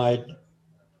that I'd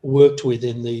worked with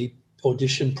in the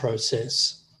audition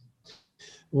process,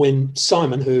 when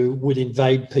Simon, who would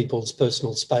invade people's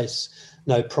personal space,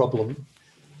 no problem,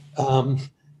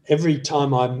 every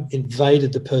time I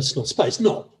invaded the personal space,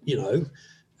 not,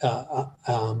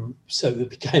 so it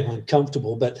became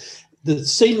uncomfortable, but the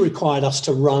scene required us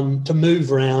to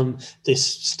move around this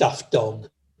stuffed dog.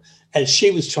 As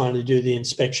she was trying to do the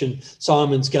inspection,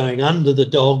 Simon's going under the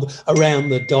dog, around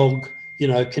the dog,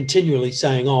 continually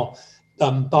saying,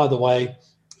 by the way,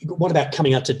 what about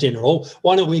coming out to dinner? Or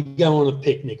why don't we go on a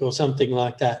picnic or something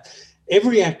like that?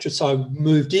 Every actress I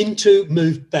moved into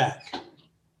moved back,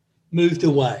 moved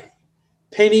away.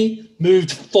 Penny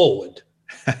moved forward.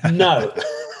 No.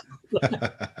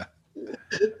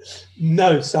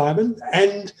 No, Simon.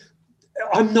 And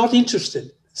I'm not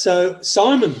interested. So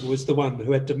Simon was the one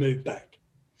who had to move back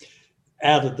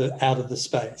out of the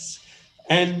space.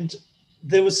 And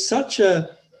there was a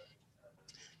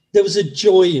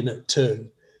joy in it too.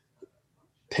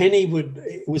 Penny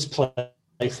was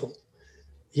playful.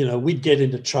 We'd get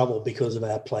into trouble because of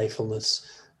our playfulness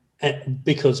and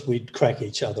because we'd crack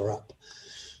each other up.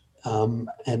 And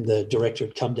the director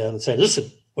would come down and say, listen,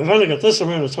 we've only got this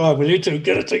amount of time. We need to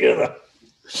get it together.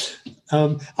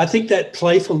 I think that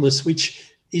playfulness,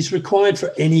 which is required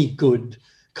for any good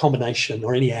combination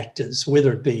or any actors,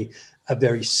 whether it be a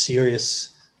very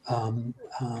serious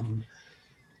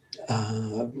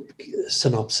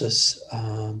synopsis.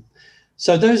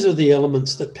 So those are the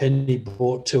elements that Penny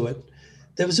brought to it.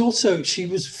 There was also, she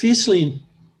was fiercely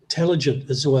intelligent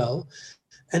as well,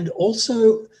 and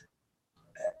also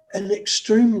an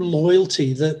extreme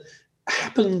loyalty that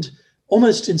happened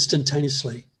almost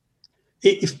instantaneously.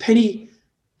 If Penny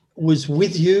was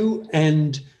with you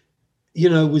and,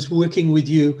 was working with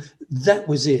you, that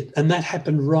was it. And that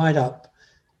happened right up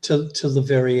to the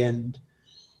very end.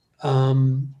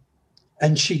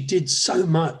 And she did so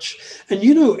much. And,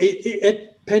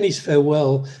 at Penny's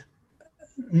farewell,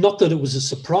 not that it was a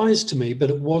surprise to me,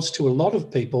 but it was to a lot of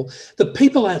people, the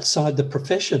people outside the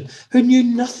profession who knew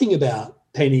nothing about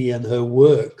Penny and her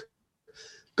work,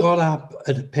 got up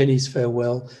at Penny's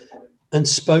farewell and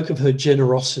spoke of her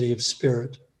generosity of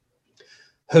spirit,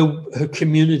 her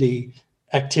community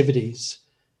activities.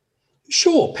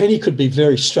 Sure, Penny could be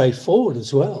very straightforward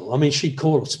as well. I mean, she'd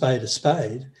call a spade a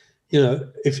spade.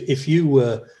 If you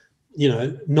were,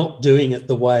 not doing it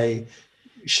the way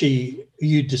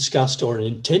you discussed or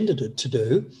intended it to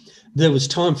do, there was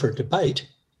time for a debate.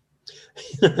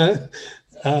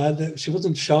 She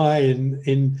wasn't shy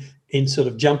in sort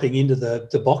of jumping into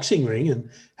the boxing ring and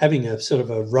having a sort of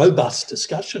a robust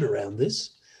discussion around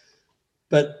this.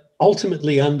 But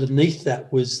ultimately underneath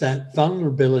that was that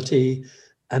vulnerability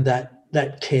and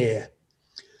that care.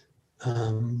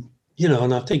 And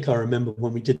I think I remember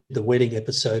when we did the wedding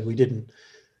episode, we didn't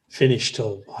finish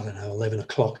till, 11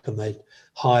 o'clock, and they'd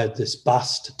hired this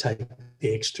bus to take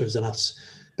the extras and us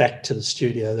back to the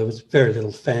studio. There was very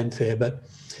little fanfare, but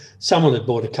someone had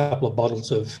bought a couple of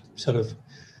bottles of sort of,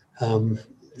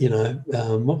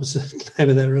 what was the name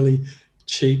of that really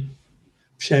cheap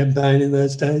champagne in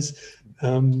those days?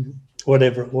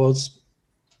 Whatever it was.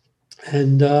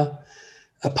 And a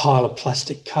pile of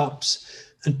plastic cups.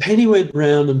 And Penny went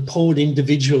round and poured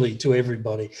individually to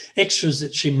everybody, extras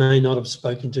that she may not have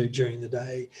spoken to during the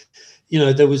day.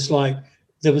 There was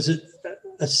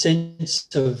a sense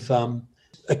of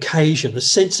occasion,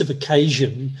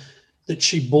 that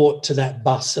she brought to that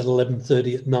bus at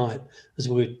 11:30 at night as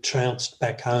we were trounced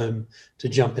back home to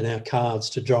jump in our cars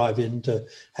to drive in to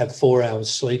have 4 hours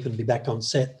sleep and be back on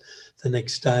set the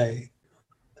next day.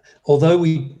 Although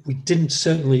we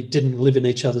certainly didn't live in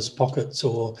each other's pockets,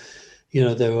 or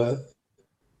there were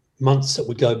months that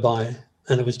would go by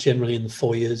and it was generally in the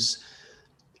foyers,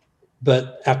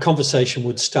 but our conversation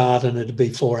would start and it'd be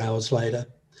 4 hours later.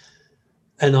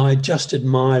 And I just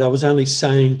admired, I was only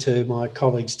saying to my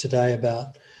colleagues today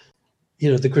about,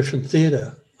 the Griffin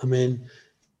Theatre. I mean,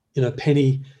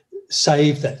 Penny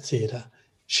saved that theatre.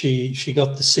 She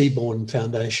got the Seaborn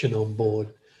Foundation on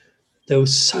board. There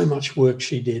was so much work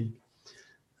she did.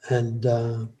 And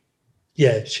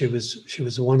she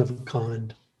was one of a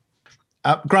kind.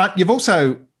 Grant, you've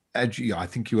also, I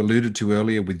think you alluded to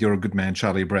earlier with You're a Good Man,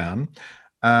 Charlie Brown,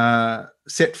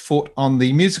 set foot on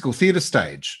the musical theatre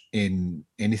stage in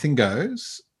Anything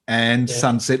Goes and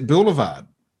Sunset Boulevard.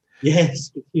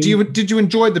 Yes. Did you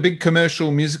enjoy the big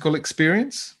commercial musical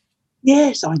experience?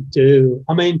 Yes, I do.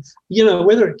 I mean,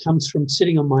 whether it comes from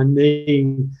sitting on my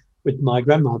knee with my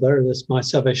grandmother, that's my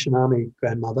Salvation Army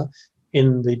grandmother,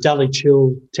 in the Dulwich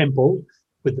Hill Temple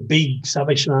with the big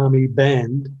Salvation Army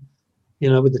band,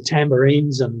 with the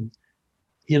tambourines, and,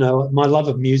 my love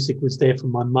of music was there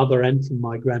from my mother and from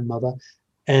my grandmother.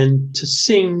 And to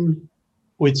sing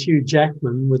with Hugh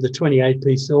Jackman with a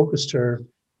 28-piece orchestra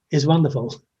is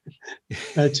wonderful.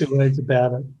 No two words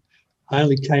about it. I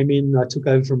only came in, I took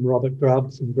over from Robert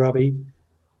Grubb from Grubby,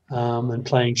 and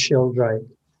playing Sheldrake.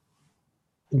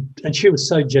 And she was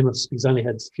so generous because I only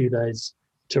had a few days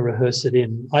to rehearse it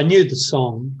in. I knew the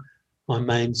song, my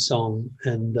main song,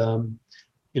 and,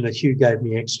 Hugh gave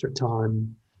me extra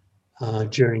time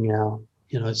during our,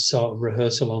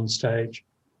 rehearsal on stage.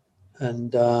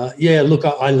 And,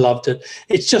 I loved it.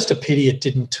 It's just a pity it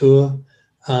didn't tour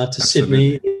to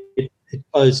Absolutely. Sydney. It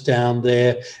closed down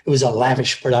there. It was a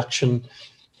lavish production.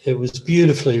 It was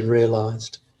beautifully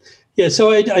realised. Yeah,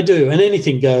 so I do. And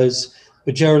Anything Goes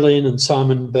with Geraldine and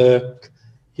Simon Burke,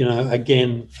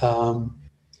 again,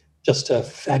 just a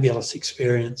fabulous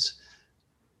experience.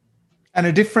 And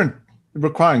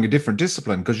requiring a different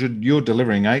discipline, because you're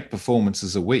delivering 8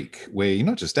 performances a week where you're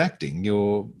not just acting,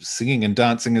 you're singing and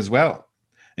dancing as well.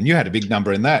 And you had a big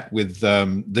number in that with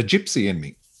The Gypsy in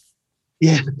Me.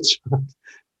 Yeah, that's right.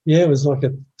 Yeah, it was like a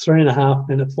 3.5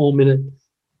 minute, 4 minute.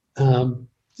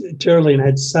 Geraldine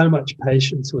had so much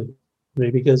patience with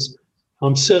me because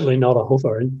I'm certainly not a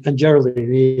hoofer, and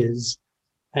Geraldine is.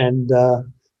 And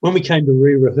when we came to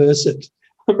re-rehearse it,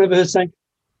 I remember her saying,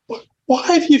 "Why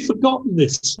have you forgotten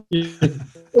this?"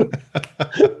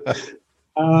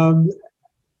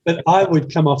 But I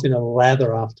would come off in a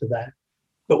lather after that.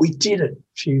 But we did it.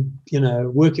 She,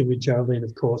 working with Geraldine,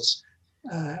 of course,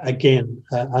 again,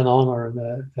 an honour and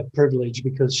a privilege,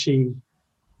 because she,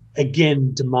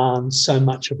 again, demands so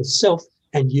much of herself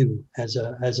and you as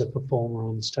a performer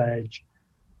on stage.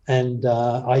 And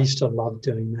I used to love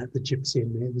doing that, The Gypsy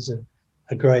in Me. It was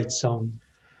a great song.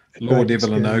 Lord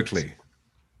Evelyn Oakley.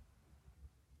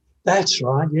 That's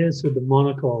right, yes, with the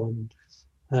monocle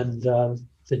and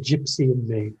The Gypsy in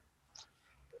Me.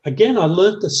 Again, I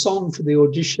learnt the song for the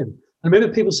audition. I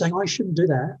remember people saying, "I shouldn't do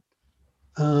that.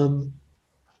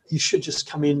 You should just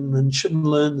come in and shouldn't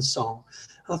learn the song."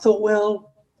 And I thought,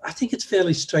 well, I think it's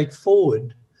fairly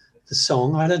straightforward, the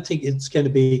song. I don't think it's going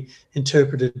to be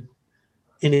interpreted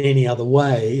in any other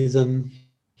way than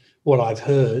what I've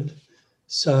heard.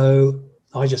 So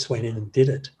I just went in and did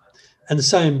it. And the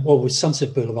same, with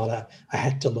Sunset Boulevard, I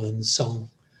had to learn the song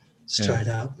straight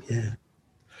up, yeah.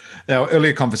 Our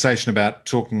earlier conversation about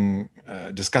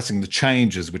discussing the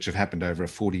changes which have happened over a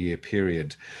 40-year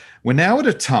period. We're now at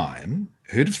a time,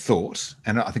 who'd have thought,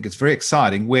 and I think it's very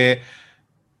exciting, where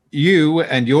you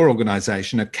and your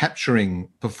organisation are capturing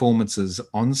performances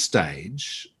on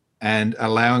stage and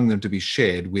allowing them to be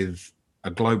shared with a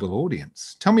global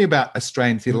audience. Tell me about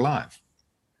Australian Theatre Live.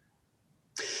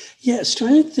 Yeah,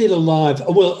 Australian Theatre Live,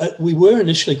 well, we were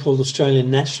initially called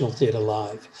Australian National Theatre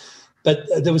Live, but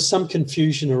there was some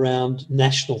confusion around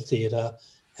National Theatre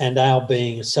and our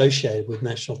being associated with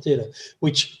National Theatre,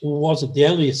 which wasn't. The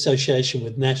only association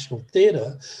with National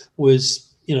Theatre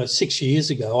was, 6 years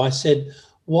ago, I said,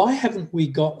 why haven't we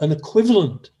got an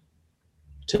equivalent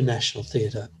to National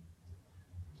Theatre?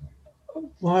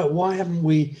 Why haven't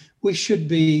we should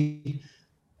be,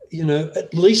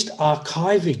 at least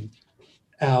archiving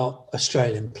our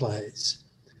Australian plays.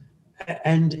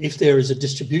 And if there is a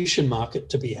distribution market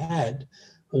to be had,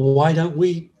 why don't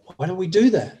we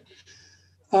do that?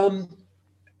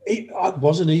 It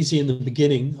wasn't easy in the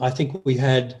beginning. I think we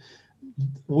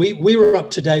were up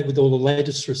to date with all the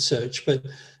latest research, but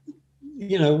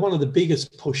one of the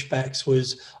biggest pushbacks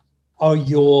was,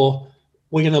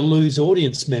 we're going to lose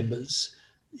audience members.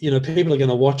 People are going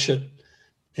to watch it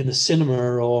in the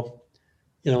cinema or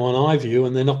on iView,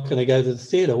 and they're not going to go to the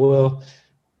theatre. Well,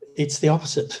 it's the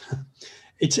opposite.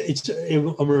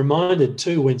 I'm reminded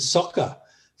too, when soccer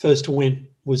first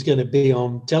was going to be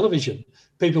on television,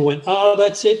 people went, "Oh,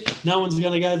 that's it. No one's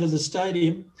going to go to the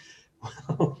stadium."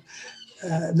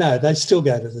 No, they still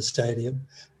go to the stadium,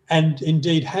 and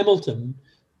indeed, Hamilton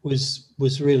was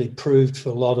really proved for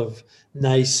a lot of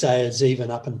naysayers,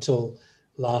 even up until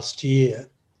last year.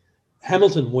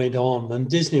 Hamilton went on, and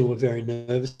Disney were very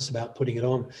nervous about putting it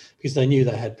on because they knew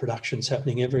they had productions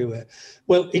happening everywhere.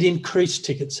 Well, it increased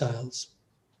ticket sales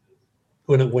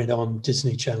when it went on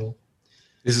Disney Channel.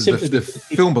 This is the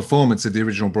film performance of the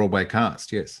original Broadway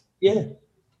cast, yes. Yeah.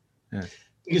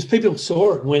 Because people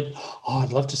saw it and went, "Oh,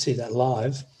 I'd love to see that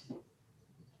live."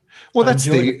 Well, that's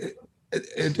the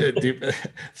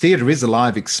theatre is a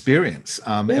live experience,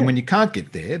 and when you can't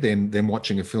get there, then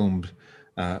watching a filmed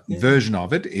version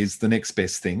of it is the next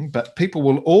best thing. But people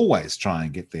will always try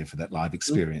and get there for that live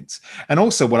experience. And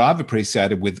also, what I've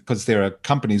appreciated because there are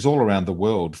companies all around the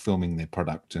world filming their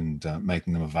product and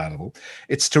making them available,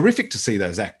 it's terrific to see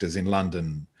those actors in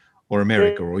London or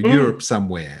America or Europe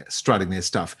somewhere strutting their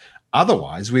stuff.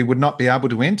 Otherwise, we would not be able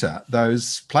to enter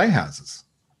those playhouses.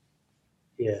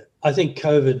 Yeah, I think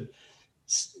COVID,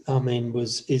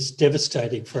 is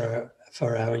devastating for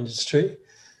our industry,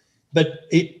 but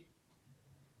it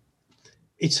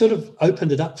sort of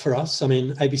opened it up for us.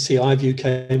 ABC iView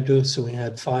came to us, and we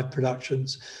had 5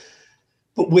 productions.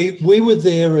 But we were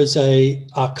there as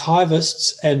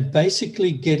archivists and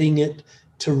basically getting it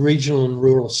to regional and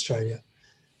rural Australia,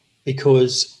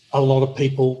 because a lot of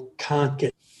people can't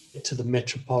get to the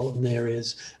metropolitan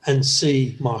areas and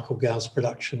see Michael Gough's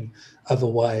production of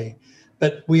Away.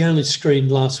 But we only screened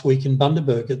last week in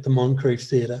Bundaberg at the Moncrief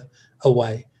Theatre,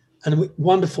 Away, and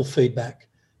wonderful feedback,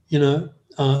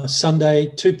 Sunday,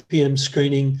 2 p.m.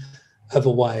 screening of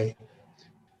Away.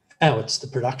 Now it's the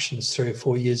production's 3 or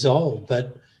 4 years old,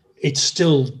 but it's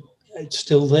still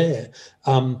there.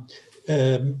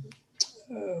 The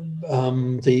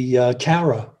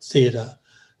Cowra Theatre,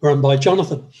 run by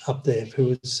Jonathan up there,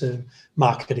 who was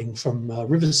marketing from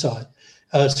Riverside,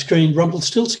 screened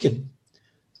Rumpelstiltskin.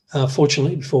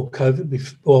 Fortunately, before COVID,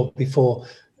 before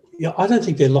I don't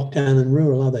think they're locked down in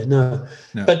rural, are they? No.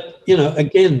 But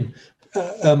again.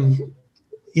 A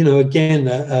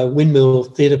Windmill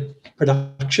Theatre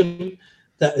production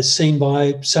that is seen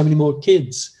by so many more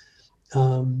kids.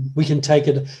 We can take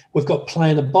it. We've got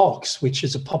Play in a Box, which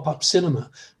is a pop-up cinema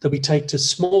that we take to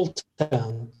small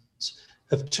towns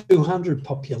of 200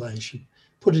 population,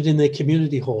 put it in their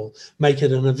community hall, make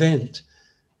it an event.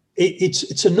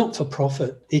 It's a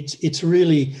not-for-profit. It's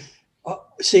really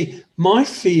see. My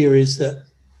fear is that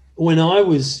when I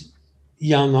was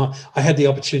young, I had the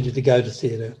opportunity to go to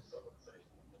theatre,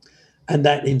 and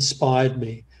that inspired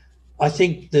me. I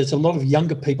think there's a lot of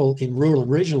younger people in rural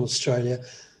and regional Australia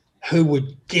who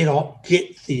would get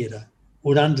theatre,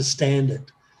 would understand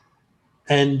it.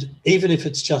 And even if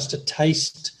it's just a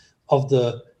taste of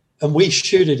and we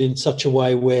shoot it in such a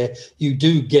way where you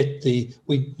do get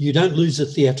you don't lose the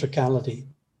theatricality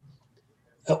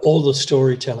or the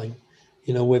storytelling.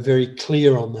 We're very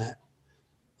clear on that.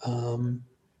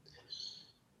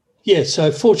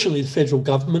 So fortunately the federal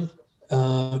government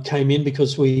came in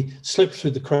because we slipped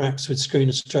through the cracks with Screen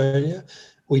Australia.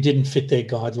 We didn't fit their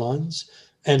guidelines.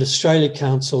 And Australia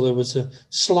Council, there was a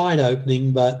slight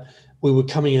opening, but we were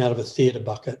coming out of a theatre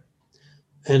bucket.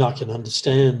 And I can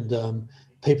understand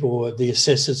the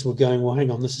assessors were going, well,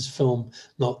 hang on, this is film,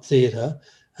 not theatre.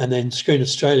 And then Screen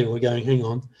Australia were going, hang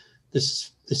on,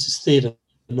 this is theatre,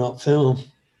 not film.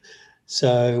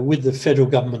 So with the federal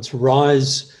government's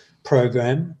RISE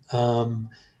program,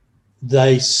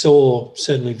 they saw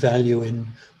certainly value in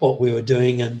what we were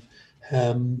doing and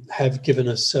have given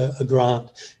us a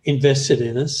grant, invested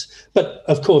in us. But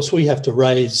of course, we have to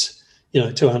raise,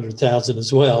 $200,000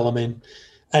 as well. I mean,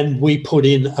 and we put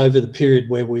in, over the period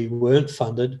where we weren't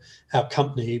funded, our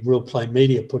company, Real Play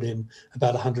Media, put in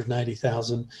about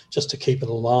 $180,000 just to keep it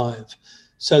alive.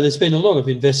 So there's been a lot of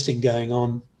investing going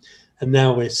on, and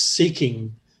now we're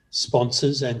seeking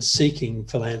sponsors and seeking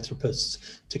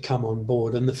philanthropists to come on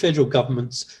board. And the federal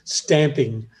government's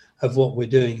stamping of what we're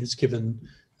doing has given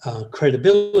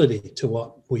credibility to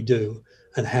what we do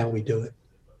and how we do it.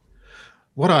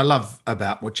 What I love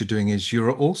about what you're doing is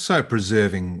you're also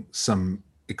preserving some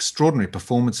extraordinary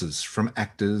performances from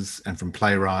actors and from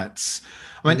playwrights.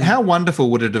 I mean, how wonderful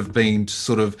would it have been to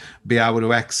sort of be able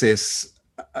to access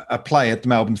a play at the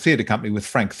Melbourne Theatre Company with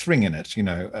Frank Thring in it,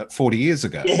 40 years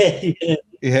ago.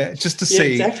 Yeah, just to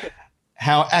see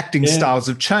how acting styles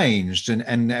have changed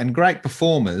and great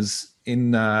performers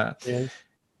in their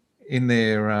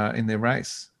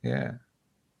race. Yeah,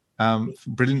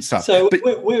 brilliant stuff. So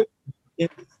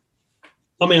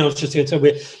I was just going to say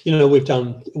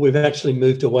we've actually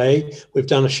moved away. We've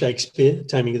done a Shakespeare,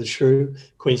 Taming of the Shrew,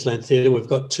 Queensland Theatre. We've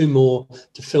got 2 more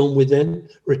to film with them.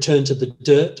 Return to the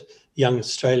Dirt, young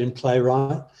Australian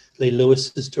playwright. Lee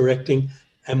Lewis is directing,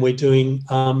 and we're doing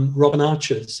Robin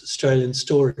Archer's Australian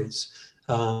Stories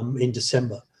in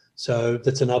December. So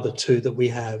that's another 2 that we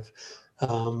have.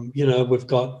 We've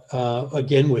got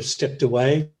again, we've stepped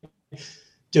away,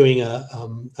 doing a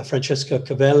Francesco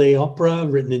Cavalli opera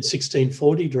written in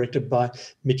 1640, directed by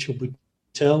Mitchell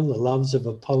Butel, The Loves of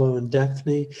Apollo and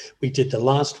Daphne. We did The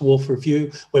Last Wharf Review.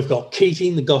 We've got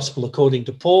Keating, The Gospel According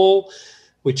to Paul,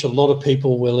 which a lot of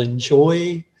people will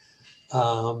enjoy.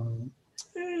 And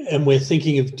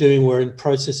we're in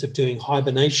process of doing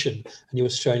Hibernation, a new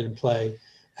Australian play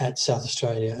at South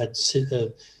Australia, at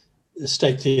the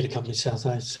State Theatre Company, South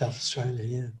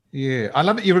Australia, Yeah, I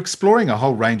love it. You're exploring a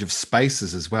whole range of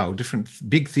spaces as well, different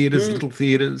big theatres, little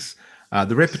theatres,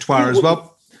 the repertoire as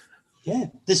well. Yeah,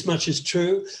 this much is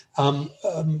true.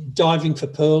 Diving for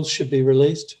Pearls should be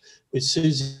released with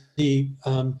Susie,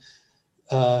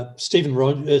 Stevie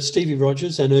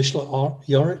Rogers and Ursula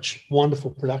Yorich.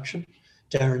 Wonderful production.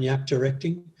 Darren Yap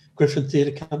directing, Griffin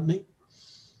Theatre Company.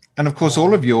 And of course,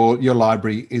 all of your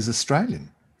library is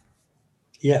Australian.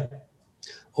 Yeah,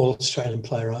 all Australian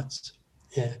playwrights.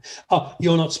 Yeah. Oh,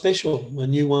 You're Not Special, a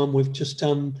new one we've just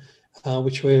done,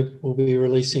 which we'll be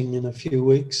releasing in a few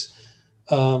weeks,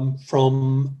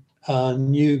 from a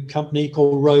new company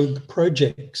called Rogue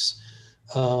Projects,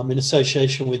 in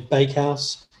association with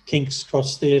Bakehouse, King's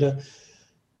Cross Theatre.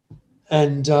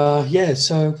 And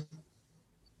we're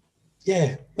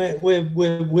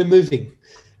moving.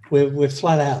 We're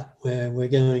flat out. We're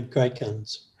going great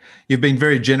guns. You've been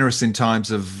very generous in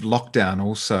times of lockdown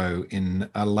also in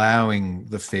allowing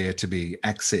the fair to be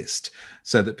accessed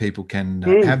so that people can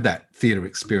have that theatre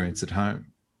experience at home.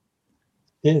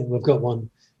 Yeah, we've got one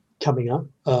coming up.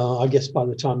 I guess by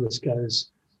the time this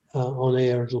goes on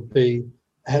air, it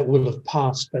will have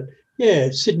passed. But yeah,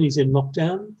 Sydney's in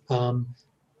lockdown.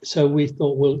 So we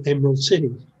thought, Emerald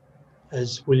City,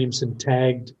 as Williamson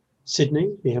tagged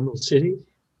Sydney, the Emerald City.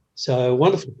 So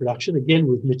wonderful production, again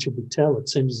with Mitchell Butel. It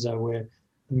seems as though we're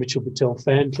the Mitchell Butel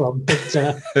fan club.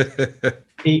 But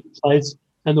he plays,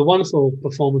 and the wonderful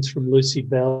performance from Lucy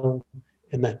Bell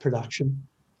in that production,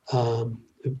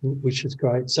 which is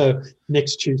great. So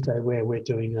next Tuesday, we're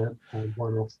doing a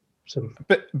one-off sort of.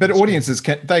 But audiences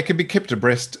can be kept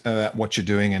abreast of what you're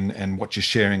doing and what you're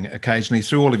sharing occasionally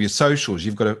through all of your socials.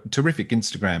 You've got a terrific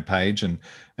Instagram page and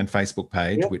Facebook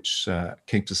page, which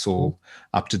keeps us all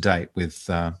up to date with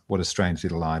what Australian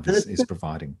Theatre Live is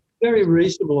providing. Very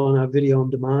reasonable on our video on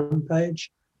demand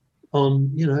page.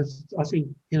 On I think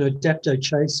Dapto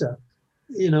Chaser,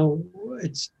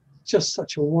 it's just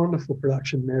such a wonderful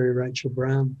production. Mary Rachel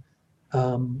Brown,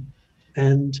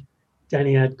 and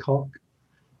Danny Adcock.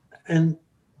 And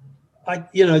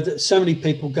so many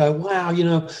people go, wow,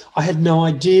 I had no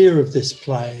idea of this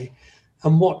play,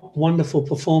 and what wonderful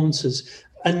performances.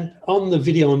 And on the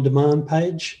video on demand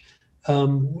page,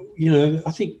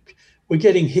 I think we're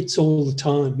getting hits all the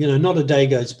time. Not a day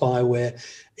goes by where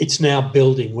it's now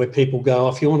building, where people go,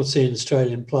 if you want to see an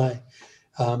Australian play,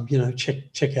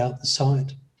 check out the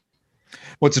site.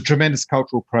 Well, it's a tremendous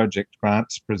cultural project,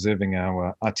 Grant, preserving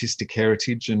our artistic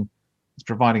heritage. And It's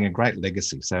providing a great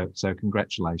legacy. So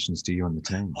congratulations to you and the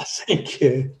team. Thank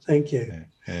you.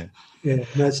 Yeah,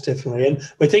 most definitely. And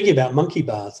we're thinking about monkey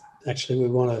bars. Actually,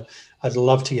 I'd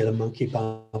love to get a monkey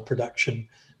bar production,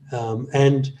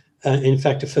 and in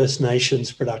fact, a First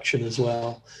Nations production as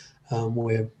well.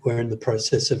 We're in the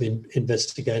process of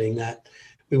investigating that.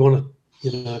 We want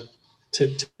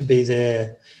to be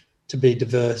there, to be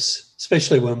diverse,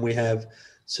 especially when we have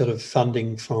sort of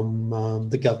funding from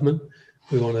the government.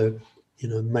 We want to,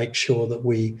 make sure that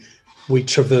we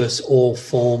traverse all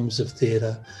forms of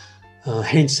theatre.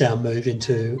 Hence our move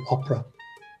into opera.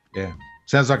 Yeah,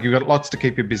 sounds like you've got lots to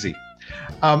keep you busy.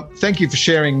 Thank you for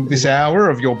sharing this hour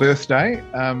of your birthday.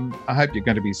 I hope you're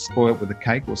going to be spoilt with a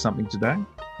cake or something today.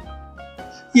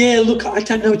 Yeah, look, I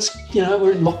don't know. It's,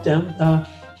 we're in lockdown.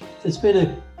 There's been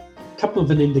a couple of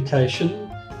an indication.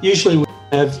 Usually we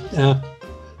have,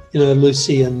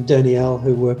 Lucy and Danielle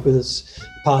who work with us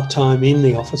part-time in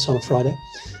the office on a Friday.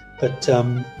 But,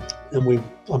 I'm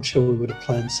sure we would have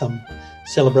planned some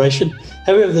celebration.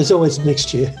 However, there's always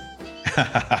next year.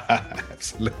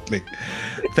 Absolutely.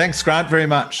 Thanks, Grant, very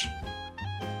much.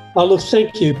 Oh, look,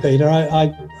 thank you, Peter.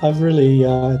 I've really,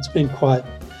 it's been quite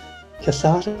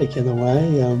cathartic in a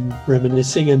way,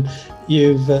 reminiscing, and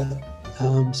you've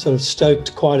sort of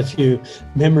stoked quite a few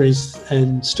memories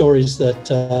and stories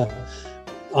that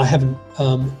I haven't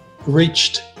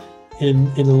reached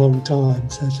in a long time,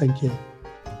 so thank you.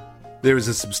 There is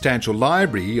a substantial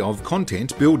library of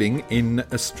content building in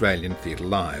Australian Theatre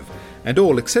Live, and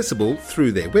all accessible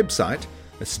through their website,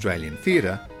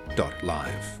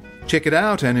 australiantheatre.live. Check it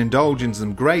out and indulge in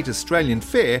some great Australian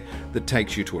fare that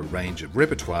takes you to a range of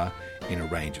repertoire in a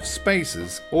range of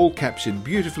spaces, all captured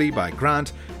beautifully by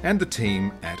Grant and the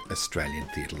team at Australian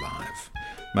Theatre Live.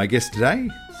 My guest today,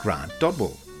 Grant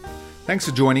Dodwell. Thanks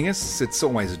for joining us. It's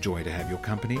always a joy to have your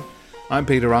company. I'm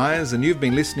Peter Ayres, and you've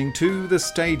been listening to the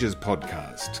Stages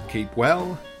podcast. Keep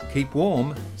well, keep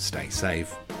warm, stay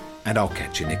safe, and I'll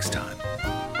catch you next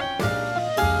time.